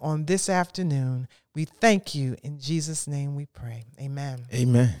felt on this afternoon. We thank you. In Jesus' name we pray. Amen.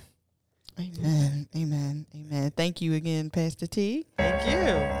 Amen. Amen. Amen. Amen. Thank you again, Pastor T. Thank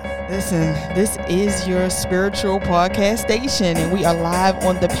you. Listen, this is your spiritual podcast station, and we are live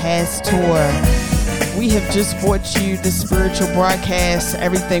on the PASTOUR. We have just brought you the spiritual broadcast,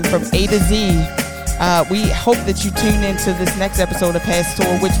 everything from A to Z. We hope that you tune into this next episode of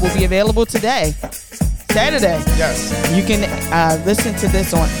PASTOUR, which will be available today. Saturday. Yes. You can listen to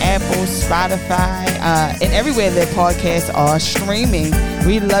this on Apple, Spotify, and everywhere that podcasts are streaming.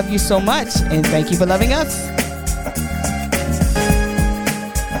 We love you so much, and thank you for loving us.